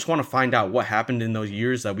people just want to find out what happened in those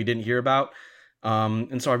years that we didn't hear about.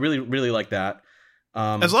 And so I really, really like that.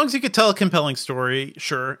 As long as you could tell a compelling story,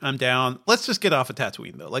 sure, I'm down. Let's just get off of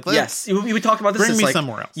Tatooine, though. Like, yes, we talked about this. Bring me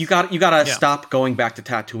somewhere else. You gotta stop going back to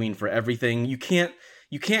Tatooine for everything. You can't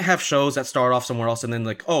have shows that start off somewhere else and then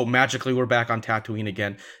like, oh, magically we're back on Tatooine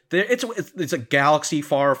again. It's a galaxy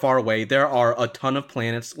far, far away. There are a ton of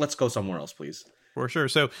planets. Let's go somewhere else, please. For sure.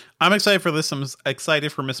 So I'm excited for this. I'm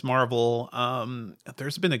excited for Ms. Marvel.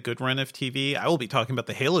 There's been a good run of TV. I will be talking about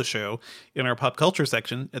the Halo show in our pop culture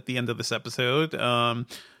section at the end of this episode.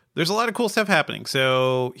 there's a lot of cool stuff happening.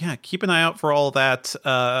 So yeah, keep an eye out for all that.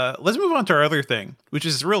 Let's move on to our other thing, which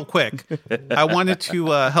is real quick. I wanted to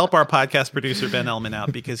help our podcast producer, Ben Ellman,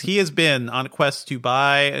 out because he has been on a quest to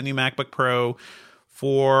buy a new MacBook Pro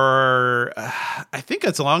for I think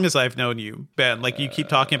as long as I've known you, Ben. Like you keep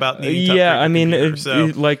talking about needing to yeah, I upgrade mean, the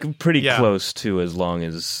computer, like pretty close to as long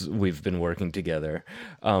as we've been working together.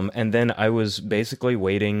 And then I was basically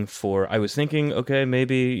waiting for. I was thinking, okay,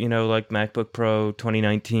 maybe like MacBook Pro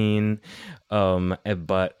 2019.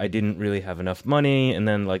 But I didn't really have enough money, and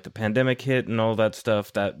then like the pandemic hit and all that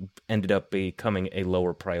stuff, that ended up becoming a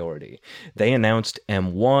lower priority. They announced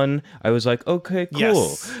M1. I was like, okay, cool.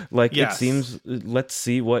 Yes. Like it seems, let's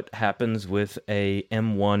see what happens with a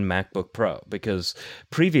M1 MacBook Pro, because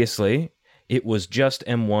previously it was just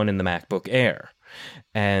M1 in the MacBook Air.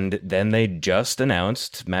 And then they just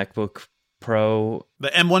announced MacBook Pro, the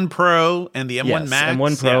M1 Pro and the M1 Max.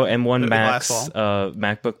 M1 Pro, yeah, M1 Max,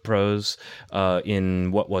 MacBook Pros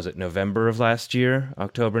in, what was it, November of last year?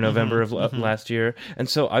 October, November of last year. And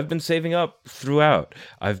so I've been saving up throughout.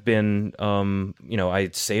 I've been, I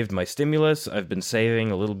saved my stimulus. I've been saving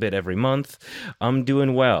a little bit every month. I'm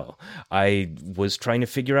doing well. I was trying to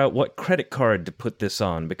figure out what credit card to put this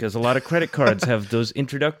on, because a lot of credit cards have those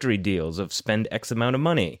introductory deals of spend X amount of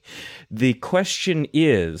money. The question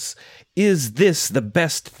is this the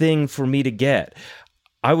best thing for me to get?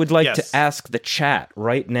 I would like to ask the chat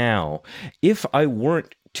right now, if I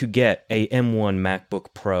weren't to get a M1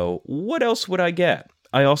 MacBook Pro, what else would I get?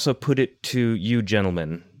 I also put it to you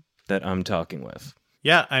gentlemen that I'm talking with.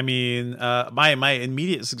 Yeah, I mean, my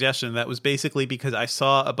immediate suggestion, that was basically because I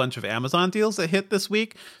saw a bunch of Amazon deals that hit this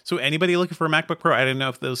week. So anybody looking for a MacBook Pro, I don't know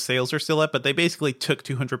if those sales are still up, but they basically took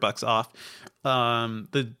 $200 off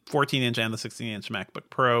the 14-inch and the 16-inch MacBook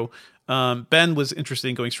Pro. Ben was interested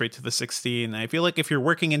in going straight to the 16. I feel like if you're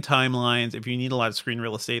working in timelines, if you need a lot of screen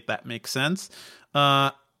real estate, that makes sense.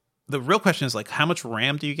 The real question is, like, how much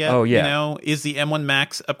RAM do you get? Oh, yeah. Is the M1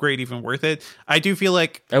 Max upgrade even worth it? I do feel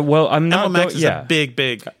like I'm not M1 Max is a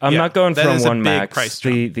big. I'm not going that from is one a big Max. Price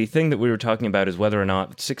drop. The thing that we were talking about is whether or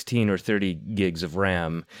not 16 or 30 gigs of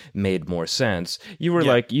RAM made more sense. You were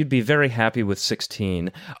like, you'd be very happy with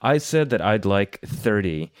 16. I said that I'd like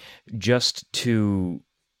 30 just to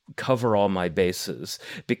cover all my bases,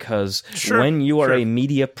 because when you are a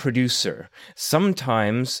media producer,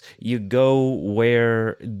 sometimes you go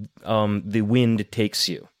where the wind takes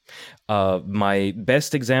you. My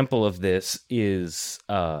best example of this is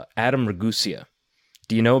Adam Ragusea.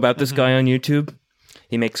 Do you know about this guy on YouTube?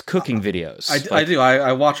 He makes cooking videos. I do.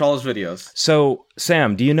 I watch all his videos. So,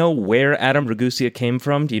 Sam, do you know where Adam Ragusea came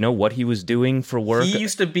from? Do you know what he was doing for work? He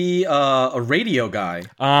used to be a radio guy.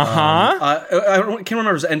 Uh-huh. I can't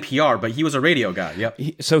remember if it was NPR, but he was a radio guy. Yep.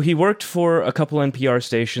 So he worked for a couple NPR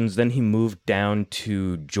stations. Then he moved down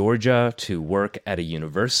to Georgia to work at a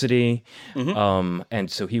university.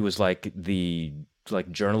 And so he was like the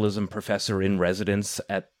journalism professor in residence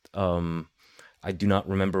at I do not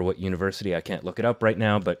remember what university. I can't look it up right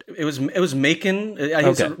now, but it was Macon. I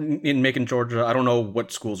think it's in Macon, Georgia. I don't know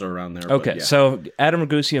what schools are around there. Okay, so Adam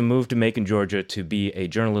Ragusea moved to Macon, Georgia to be a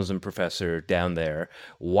journalism professor down there.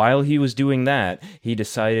 While he was doing that, he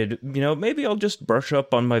decided, maybe I'll just brush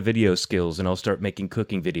up on my video skills and I'll start making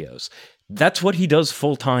cooking videos. That's what he does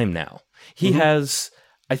full time now. He has,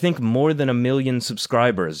 I think, more than 1 million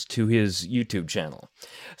subscribers to his YouTube channel.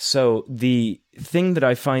 So the thing that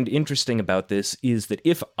I find interesting about this is that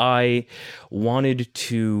if I wanted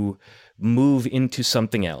to move into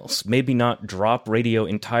something else, maybe not drop radio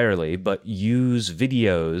entirely, but use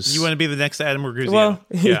videos... You want to be the next Adam Ragusea. Well,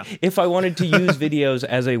 if I wanted to use videos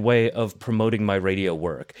as a way of promoting my radio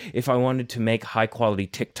work, if I wanted to make high-quality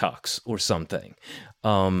TikToks or something...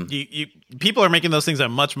 people are making those things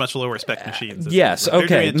on much, much lower spec machines. Yes,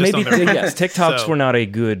 okay. Maybe TikToks were not a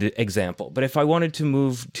good example. But if I wanted to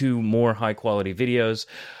move to more high-quality videos...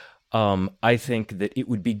 I think that it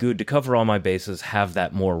would be good to cover all my bases, have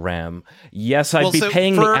that more RAM. Yes, I'd be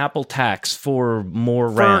paying the Apple tax for more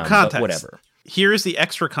RAM, but whatever. Here's the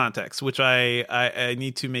extra context, which I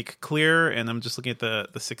need to make clear, and I'm just looking at the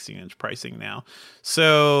 16-inch pricing now.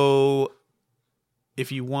 So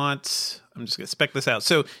if you want, I'm just going to spec this out.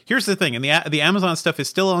 So here's the thing, and the Amazon stuff is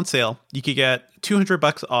still on sale. You could get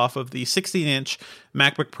 $200 off of the 16-inch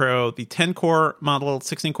MacBook Pro, the 10-core model,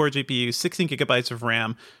 16-core GPU, 16 gigabytes of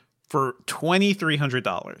RAM, for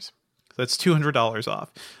 $2,300. That's $200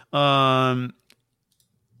 off.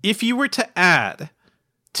 If you were to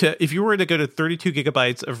go to 32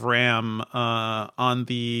 gigabytes of RAM on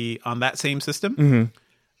that same system,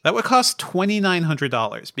 that would cost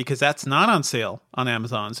 $2,900, because that's not on sale on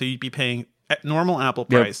Amazon. So you'd be paying at normal Apple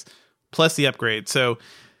price plus the upgrade. So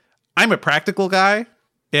I'm a practical guy,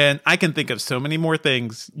 and I can think of so many more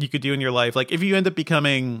things you could do in your life. Like if you end up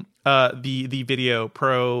becoming the video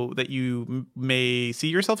pro that you may see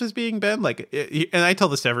yourself as being, Ben, and I tell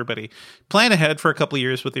this to everybody, plan ahead for a couple of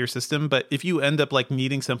years with your system. But if you end up like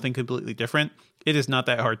needing something completely different, it is not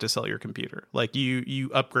that hard to sell your computer. Like you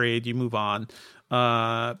upgrade, you move on.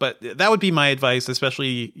 But that would be my advice,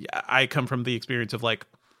 especially I come from the experience of like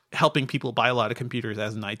helping people buy a lot of computers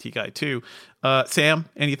as an IT guy too. Sam,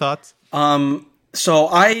 any thoughts? So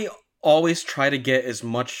I always try to get as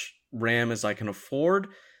much RAM as I can afford.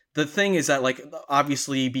 The thing is that, like,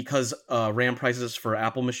 obviously because RAM prices for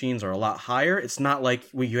Apple machines are a lot higher, it's not like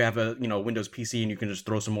you have a Windows PC and you can just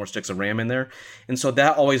throw some more sticks of RAM in there, and so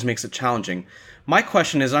that always makes it challenging. My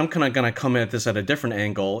question is, I'm kind of gonna come at this at a different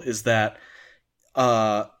angle. Is that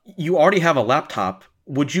you already have a laptop?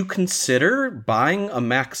 Would you consider buying a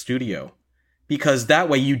Mac Studio? Because that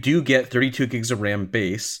way you do get 32 gigs of RAM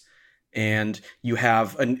base, and you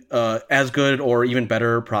have an as good or even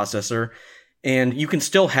better processor. And you can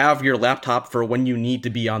still have your laptop for when you need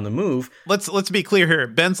to be on the move. Let's be clear here.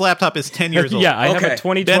 Ben's laptop is 10 years old. Yeah, I have a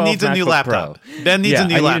 2012 Ben needs a new MacBook laptop. Pro. Ben needs a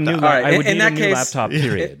new laptop. I would need a new laptop,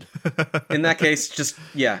 period. In that case, just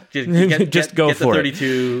get go the for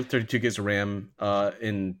 32 gigs of RAM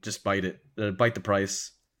and just bite the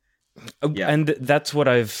price. Yeah. And that's what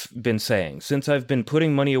I've been saying. Since I've been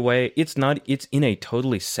putting money away, it's in a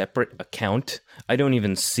totally separate account. I don't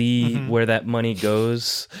even see where that money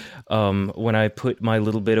goes when I put my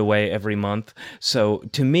little bit away every month. So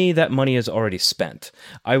to me, that money is already spent.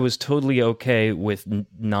 I was totally okay with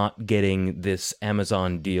not getting this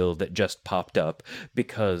Amazon deal that just popped up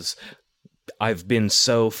because I've been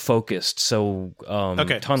so focused, so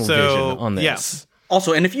tunnel vision on this. Yes.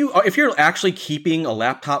 Also, and if you're actually keeping a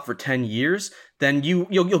laptop for 10 years, then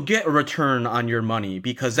you'll get a return on your money,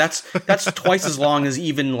 because that's twice as long as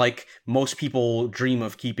even like most people dream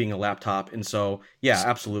of keeping a laptop. And so, yeah,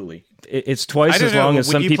 absolutely. It's twice as long as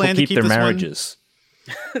some people keep their marriages.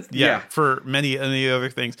 Yeah, for many other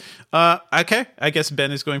things. Okay, I guess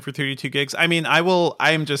Ben is going for 32 gigs. I mean,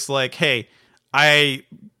 I'm just like, hey, I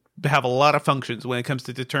have a lot of functions when it comes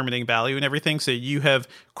to determining value and everything. So you have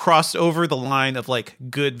crossed over the line of like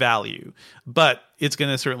good value, but it's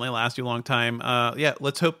going to certainly last you a long time. Yeah,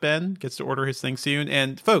 let's hope Ben gets to order his thing soon.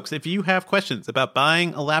 And folks, if you have questions about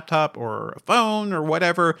buying a laptop or a phone or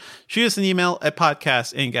whatever, shoot us an email at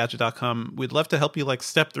podcast@engadget.com. We'd love to help you like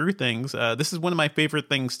step through things. This is one of my favorite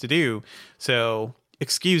things to do. So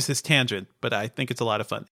excuse this tangent, but I think it's a lot of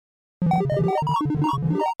fun.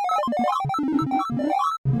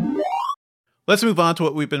 Let's move on to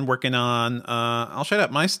what we've been working on. I'll shout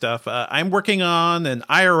out my stuff. I'm working on an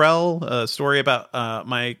IRL story about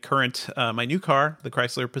my new car, the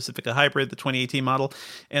Chrysler Pacifica Hybrid, the 2018 model.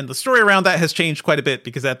 And the story around that has changed quite a bit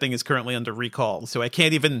because that thing is currently under recall. So I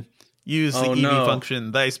can't even use the EV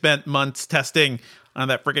function that I spent months testing on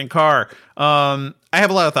that freaking car. I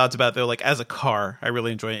have a lot of thoughts about it, though. Like, as a car, I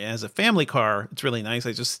really enjoy it. As a family car, it's really nice.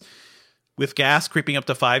 With gas creeping up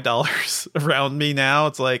to $5 around me now,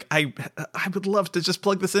 it's like, I would love to just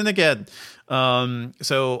plug this in again.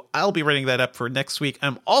 So I'll be writing that up for next week.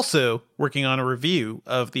 I'm also working on a review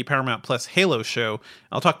of the Paramount Plus Halo show.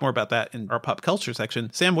 I'll talk more about that in our pop culture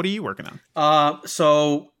section. Sam, what are you working on?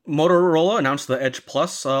 So Motorola announced the Edge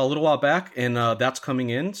Plus a little while back, and that's coming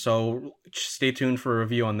in. So stay tuned for a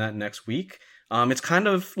review on that next week. It's kind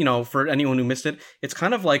of, for anyone who missed it, it's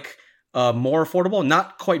kind of like more affordable,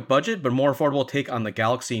 not quite budget, but more affordable take on the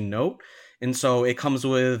Galaxy Note. And so it comes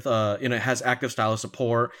with, it has active stylus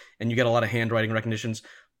support, and you get a lot of handwriting recognitions.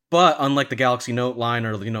 But unlike the Galaxy Note line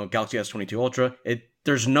or, Galaxy S22 Ultra,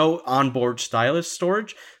 there's no onboard stylus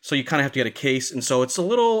storage. So you kind of have to get a case. And so it's a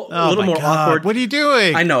little more awkward. What are you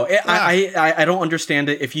doing? I know. I don't understand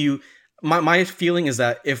it. My feeling is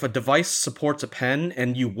that if a device supports a pen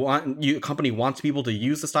and a company wants people to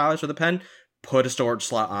use the stylus or the pen, put a storage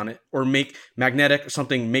slot on it, or make magnetic or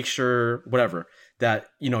something, make sure, whatever, that,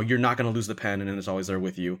 you're not going to lose the pen and then it's always there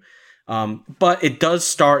with you. But it does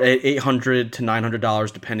start at $800 to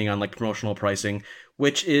 $900, depending on like promotional pricing,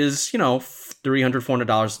 which is, $300,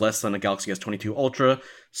 $400 less than a Galaxy S22 Ultra.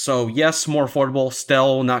 So yes, more affordable,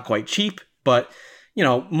 still not quite cheap, but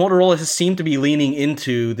Motorola has seemed to be leaning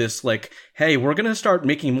into this, like, hey, we're going to start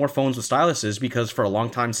making more phones with styluses, because for a long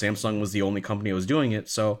time, Samsung was the only company that was doing it.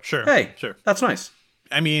 So, sure, that's nice.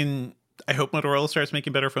 I mean, I hope Motorola starts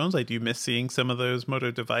making better phones. I do miss seeing some of those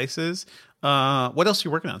Moto devices. What else are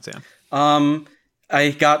you working on, Sam?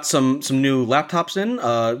 I got some new laptops in.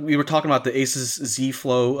 We were talking about the Asus Z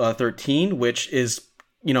Flow 13, which is,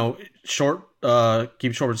 short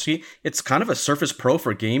Keep Short and Sweet. It's kind of a Surface Pro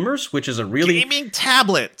for gamers, which is a really gaming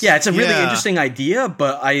tablet. Yeah, it's a really interesting idea,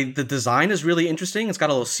 but the design is really interesting. It's got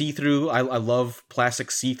a little see-through. I love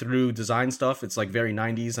plastic see-through design stuff. It's like very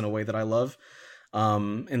 90s in a way that I love.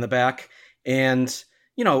 In the back, and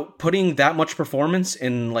putting that much performance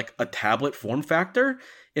in like a tablet form factor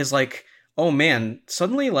is like, oh man,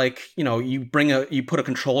 suddenly like, you put a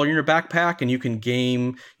controller in your backpack and you can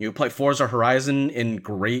play Forza Horizon in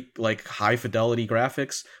great like high fidelity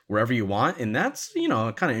graphics wherever you want. And that's,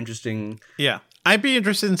 kind of interesting. Yeah. I'd be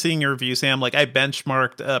interested in seeing your review, Sam. Like I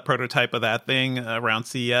benchmarked a prototype of that thing around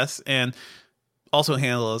CES, and also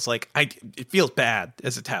handle is like, it feels bad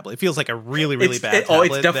as a tablet. It feels like a really, really bad tablet. Oh,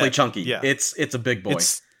 it's definitely chunky. Yeah. It's a big boy.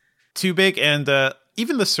 It's too big, and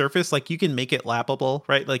even the Surface, like you can make it lappable,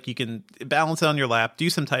 right? Like you can balance it on your lap, do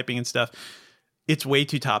some typing and stuff. It's way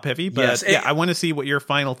too top heavy, but I want to see what your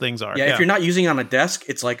final things are. Yeah, if you're not using it on a desk,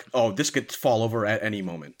 it's like, oh, this could fall over at any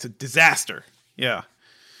moment. It's a disaster. Yeah.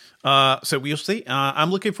 So we'll see. I'm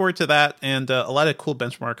looking forward to that, and a lot of cool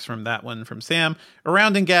benchmarks from that one from Sam.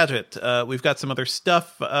 Around Engadget, we've got some other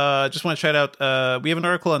stuff. Just want to shout out, we have an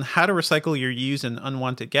article on how to recycle your used and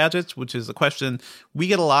unwanted gadgets, which is a question we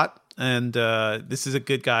get a lot. And this is a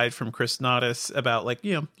good guide from Chris Nodis about like,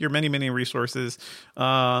 your many, many resources.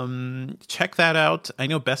 Check that out. I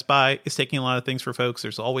know Best Buy is taking a lot of things for folks.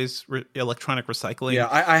 There's always electronic recycling. Yeah,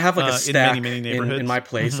 I have like a stack in many neighborhoods. In my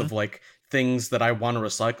place of like things that I want to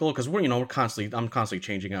recycle, because I'm constantly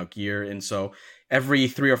changing out gear, and so every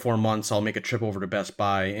 3 or 4 months I'll make a trip over to Best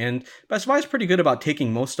Buy, and Best Buy is pretty good about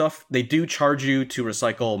taking most stuff. They do charge you to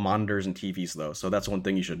recycle monitors and TVs though, so that's one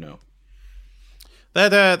thing you should know.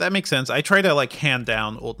 That makes sense. I try to like hand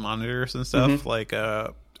down old monitors and stuff, like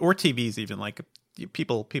or TVs even, like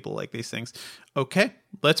people like these things. Okay,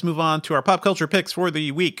 let's move on to our pop culture picks for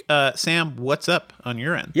the week. Sam, what's up on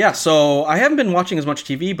your end? Yeah, so I haven't been watching as much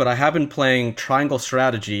TV, but I have been playing Triangle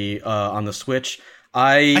Strategy on the Switch.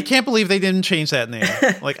 I can't believe they didn't change that name.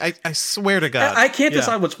 Like, I swear to God. I can't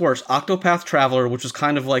decide what's worse. Octopath Traveler, which was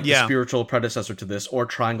kind of like the spiritual predecessor to this, or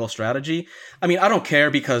Triangle Strategy. I mean, I don't care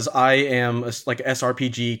because I am like an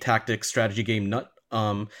SRPG tactics strategy game nut.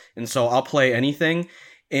 And so I'll play anything.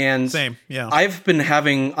 And same, yeah. I'm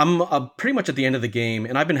pretty much at the end of the game,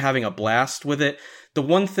 and I've been having a blast with it. The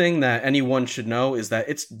one thing that anyone should know is that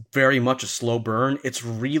it's very much a slow burn. It's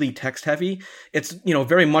really text heavy. It's,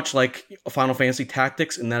 very much like Final Fantasy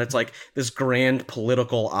Tactics in that it's like this grand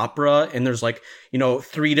political opera, and there's like,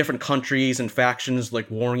 3 different countries and factions like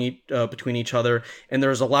warring between each other, and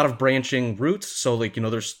there's a lot of branching routes. So like,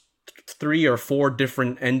 there's 3 or 4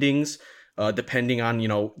 different endings depending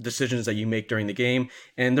on, decisions that you make during the game.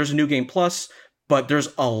 And there's a New Game Plus, but there's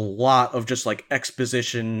a lot of just like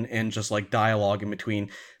exposition and just like dialogue in between.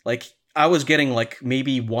 Like I was getting like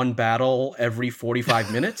maybe one battle every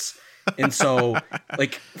 45 minutes. And so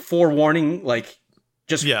like forewarning, like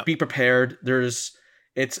just be prepared.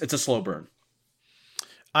 It's a slow burn.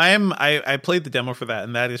 I played the demo for that,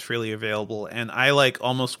 and that is freely available. And I like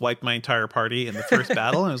almost wiped my entire party in the first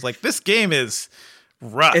battle. And I was like, this game is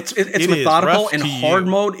rough. It's methodical, and hard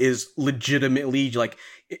mode is legitimately like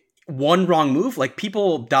one wrong move, like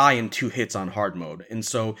people die in 2 hits on hard mode, and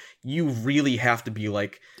so you really have to be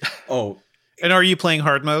like, oh. And are you playing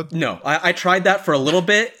hard mode? No, I tried that for a little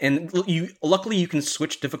bit, and luckily you can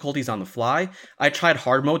switch difficulties on the fly. I tried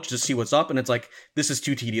hard mode to see what's up, and it's like, this is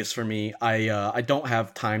too tedious for me. I don't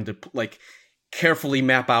have time to like carefully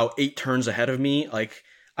map out 8 turns ahead of me. Like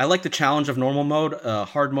I like the challenge of normal mode.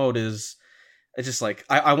 Hard mode is. It's just like,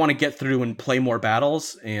 I want to get through and play more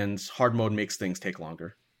battles, and hard mode makes things take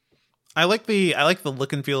longer. I like the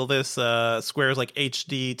look and feel of this. Square's like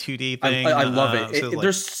HD 2D thing. I love it.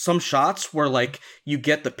 There's some shots where like you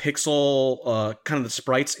get the pixel, kind of the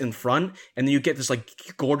sprites in front, and then you get this like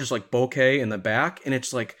gorgeous like bokeh in the back, and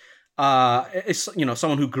it's like, it's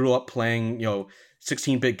someone who grew up playing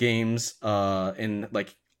 16-bit games, and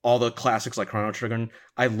like all the classics like Chrono Trigger.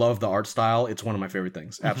 I love the art style. It's one of my favorite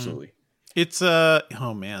things. Absolutely. It's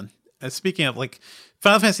oh man. Speaking of like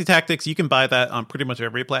Final Fantasy Tactics, you can buy that on pretty much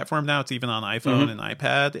every platform now. It's even on iPhone and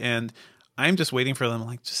iPad, and I'm just waiting for them.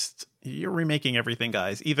 Like, just you're remaking everything,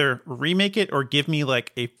 guys. Either remake it or give me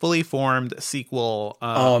like a fully formed sequel.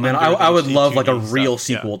 Oh man, I would love like a real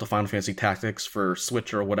sequel to Final Fantasy Tactics for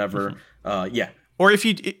Switch or whatever. Or if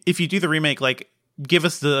you do the remake, like give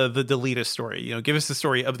us the Delita story. Give us the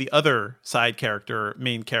story of the other side character,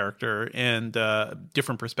 main character, and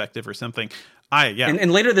different perspective or something.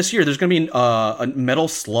 And later this year, there's going to be a Metal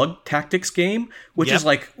Slug Tactics game, which is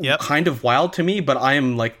like kind of wild to me, but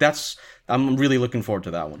I'm really looking forward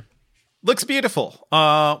to that one. Looks beautiful.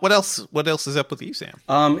 What else? What else is up with you, Sam?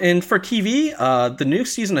 And for TV, the new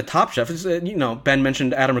season of Top Chef is, Ben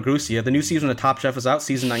mentioned Adam Ragusea. The new season of Top Chef is out,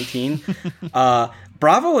 season 19.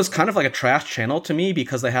 Bravo is kind of like a trash channel to me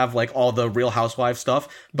because they have like all the Real Housewives stuff.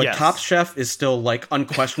 But Yes. Top Chef is still like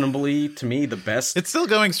unquestionably to me the best. It's still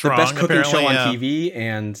going strong. The best cooking show on apparently, TV,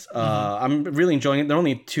 and I'm really enjoying it. There are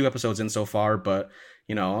only 2 episodes in so far, but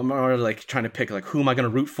I'm already like trying to pick like who am I going to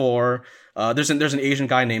root for. There's an Asian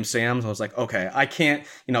guy named Sam, so I was like, okay, I can't.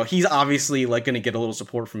 He's obviously like going to get a little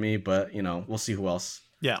support from me, but we'll see who else.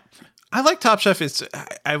 Yeah. I like Top Chef.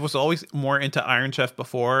 I was always more into Iron Chef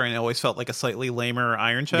before, and I always felt like a slightly lamer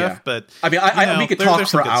Iron Chef. Yeah. But I mean, we could talk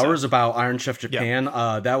for hours stuff. about Iron Chef Japan.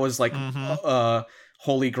 Yeah. That was like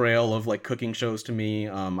holy grail of like cooking shows to me.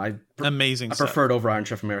 Amazing. I preferred over Iron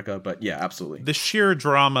Chef America, but yeah, absolutely. The sheer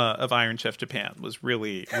drama of Iron Chef Japan was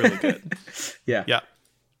really, really good. Yeah. Yeah.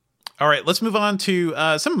 All right, let's move on to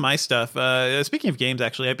some of my stuff. Speaking of games,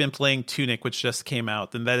 actually, I've been playing Tunic, which just came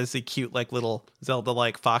out, and that is a cute, like, little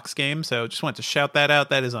Zelda-like Fox game. So just wanted to shout that out.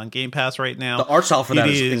 That is on Game Pass right now. The art style for that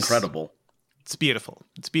is incredible. It's beautiful.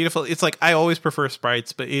 It's beautiful. It's like, I always prefer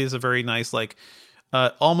sprites, but it is a very nice, like,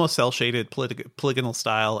 almost cel-shaded polygonal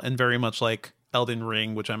style, and very much like Elden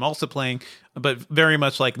Ring, which I'm also playing, but very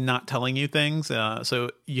much like not telling you things. So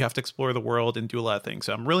you have to explore the world and do a lot of things.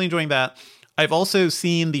 So I'm really enjoying that. I've also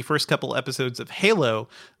seen the first couple episodes of Halo,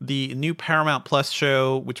 the new Paramount Plus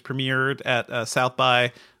show, which premiered at South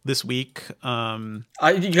by this week. You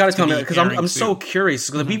got to tell me, because I'm so curious,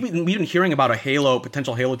 because we've been hearing about a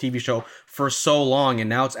potential Halo TV show for so long, and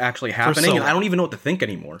now it's actually happening, and I don't even know what to think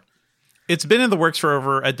anymore. It's been in the works for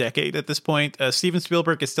over a decade at this point. Steven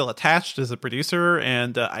Spielberg is still attached as a producer,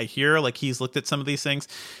 and I hear like he's looked at some of these things.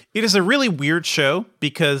 It is a really weird show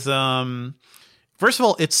because... first of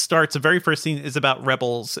all, the very first scene is about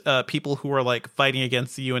rebels, people who are like fighting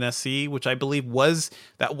against the UNSC, which I believe was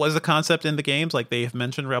a concept in the games. Like they have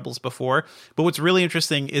mentioned rebels before. But what's really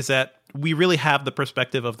interesting is that we really have the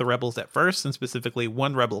perspective of the rebels at first, and specifically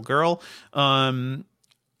one rebel girl.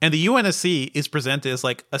 And the UNSC is presented as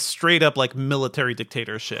like a straight up like military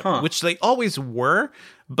dictatorship, which they always were.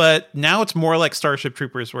 But now it's more like Starship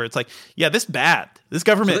Troopers, where it's like, yeah, this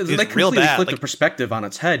government is real bad. Completely flipped the perspective on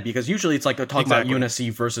its head, because usually it's like talking about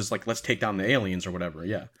UNSC versus like let's take down the aliens or whatever.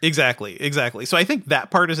 Yeah, exactly. So I think that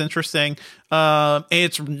part is interesting. And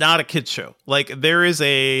it's not a kids show. Like there is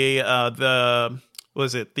the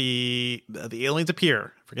aliens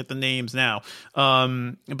appear. I forget the names now.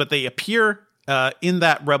 But they appear in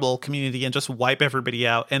that rebel community and just wipe everybody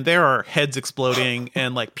out, and there are heads exploding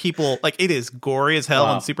and like people, like it is gory as hell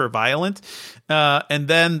and super violent, and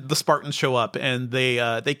then the Spartans show up and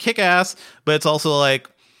they kick ass, but it's also like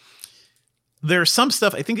there's some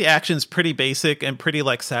stuff. I think the action is pretty basic and pretty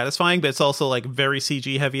like satisfying, but it's also like very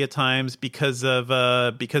CG heavy at times because of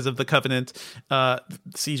the Covenant,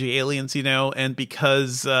 CG aliens, and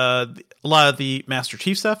because a lot of the Master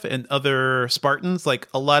Chief stuff and other Spartans, like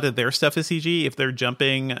a lot of their stuff is CG. If they're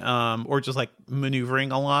jumping or just like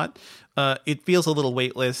maneuvering a lot, it feels a little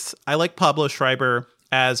weightless. I like Pablo Schreiber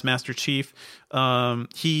as Master Chief.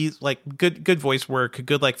 He's like good voice work,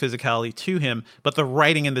 good like physicality to him, but the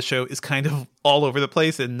writing in the show is kind of all over the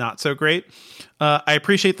place and not so great. I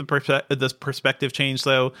appreciate the perspective change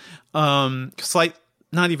though. Slight,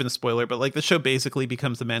 not even a spoiler, but like the show basically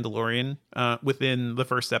becomes the Mandalorian within the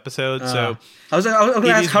first episode. So I was going to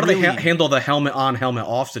ask, how do they handle the helmet on, helmet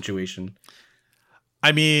off situation?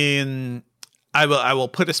 I mean, I will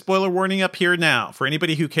put a spoiler warning up here now for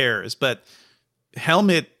anybody who cares, but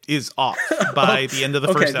helmet is off by the end of the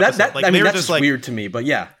first episode. That's just like weird to me, but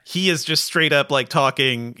yeah, he is just straight up like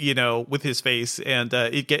talking, with his face, and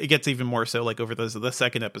it gets even more so like over the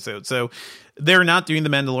second episode. So they're not doing the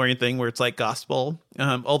Mandalorian thing where it's like gospel.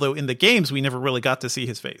 Although in the games we never really got to see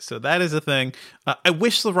his face, so that is a thing. I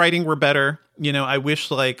wish the writing were better. I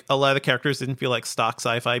wish like a lot of the characters didn't feel like stock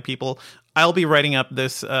sci-fi people. I'll be writing up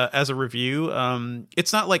this as a review.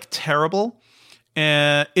 It's not like terrible.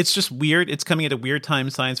 It's just weird. It's coming at a weird time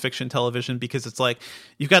in science fiction television, because it's like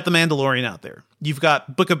you've got The Mandalorian out there, you've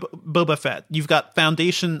got Book of Boba Fett, you've got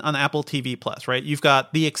Foundation on Apple TV Plus, right? You've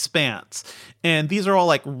got The Expanse, and these are all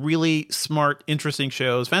like really smart, interesting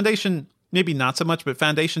shows. Foundation, maybe not so much, but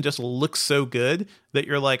Foundation just looks so good that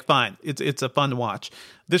you're like, fine, it's a fun watch.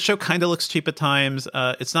 This show kind of looks cheap at times.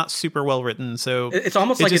 It's not super well written, so it's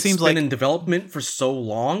almost like it's been in development for so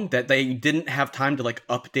long that they didn't have time to like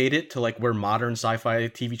update it to like where modern sci-fi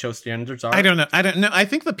TV show standards are. I don't know. I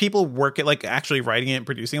think the people work at like actually writing it and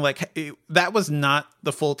producing, like that was not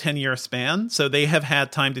the full 10-year span, so they have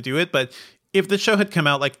had time to do it, but if the show had come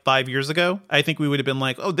out like 5 years ago, I think we would have been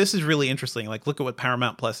like, oh, this is really interesting. Like, look at what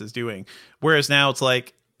Paramount Plus is doing. Whereas now it's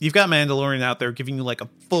like, you've got Mandalorian out there giving you like a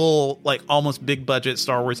full, like almost big budget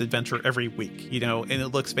Star Wars adventure every week, you know, and it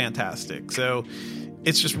looks fantastic. So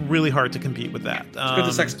it's just really hard to compete with that.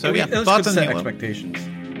 Thoughts on set expectations.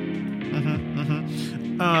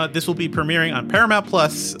 This will be premiering on Paramount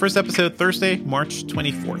Plus. First episode Thursday, March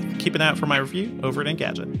 24th. Keep an eye out for my review over at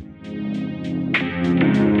Engadget.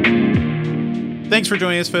 Thanks for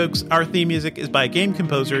joining us, folks. Our theme music is by game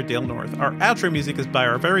composer Dale North. Our outro music is by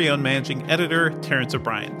our very own managing editor, Terrence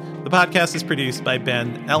O'Brien. The podcast is produced by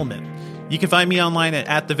Ben Ellman. You can find me online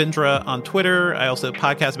at Devindra on Twitter. I also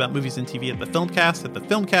podcast about movies and TV at The Filmcast at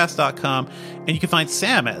thefilmcast.com. And you can find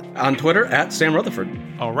Sam on Twitter at Sam Rutherford.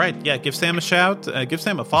 All right. Yeah, give Sam a shout. Give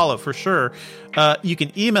Sam a follow for sure. You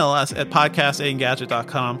can email us at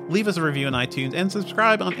podcast@engadget.com. Leave us a review on iTunes and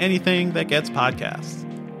subscribe on anything that gets podcasts.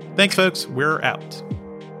 Thanks, folks. We're out.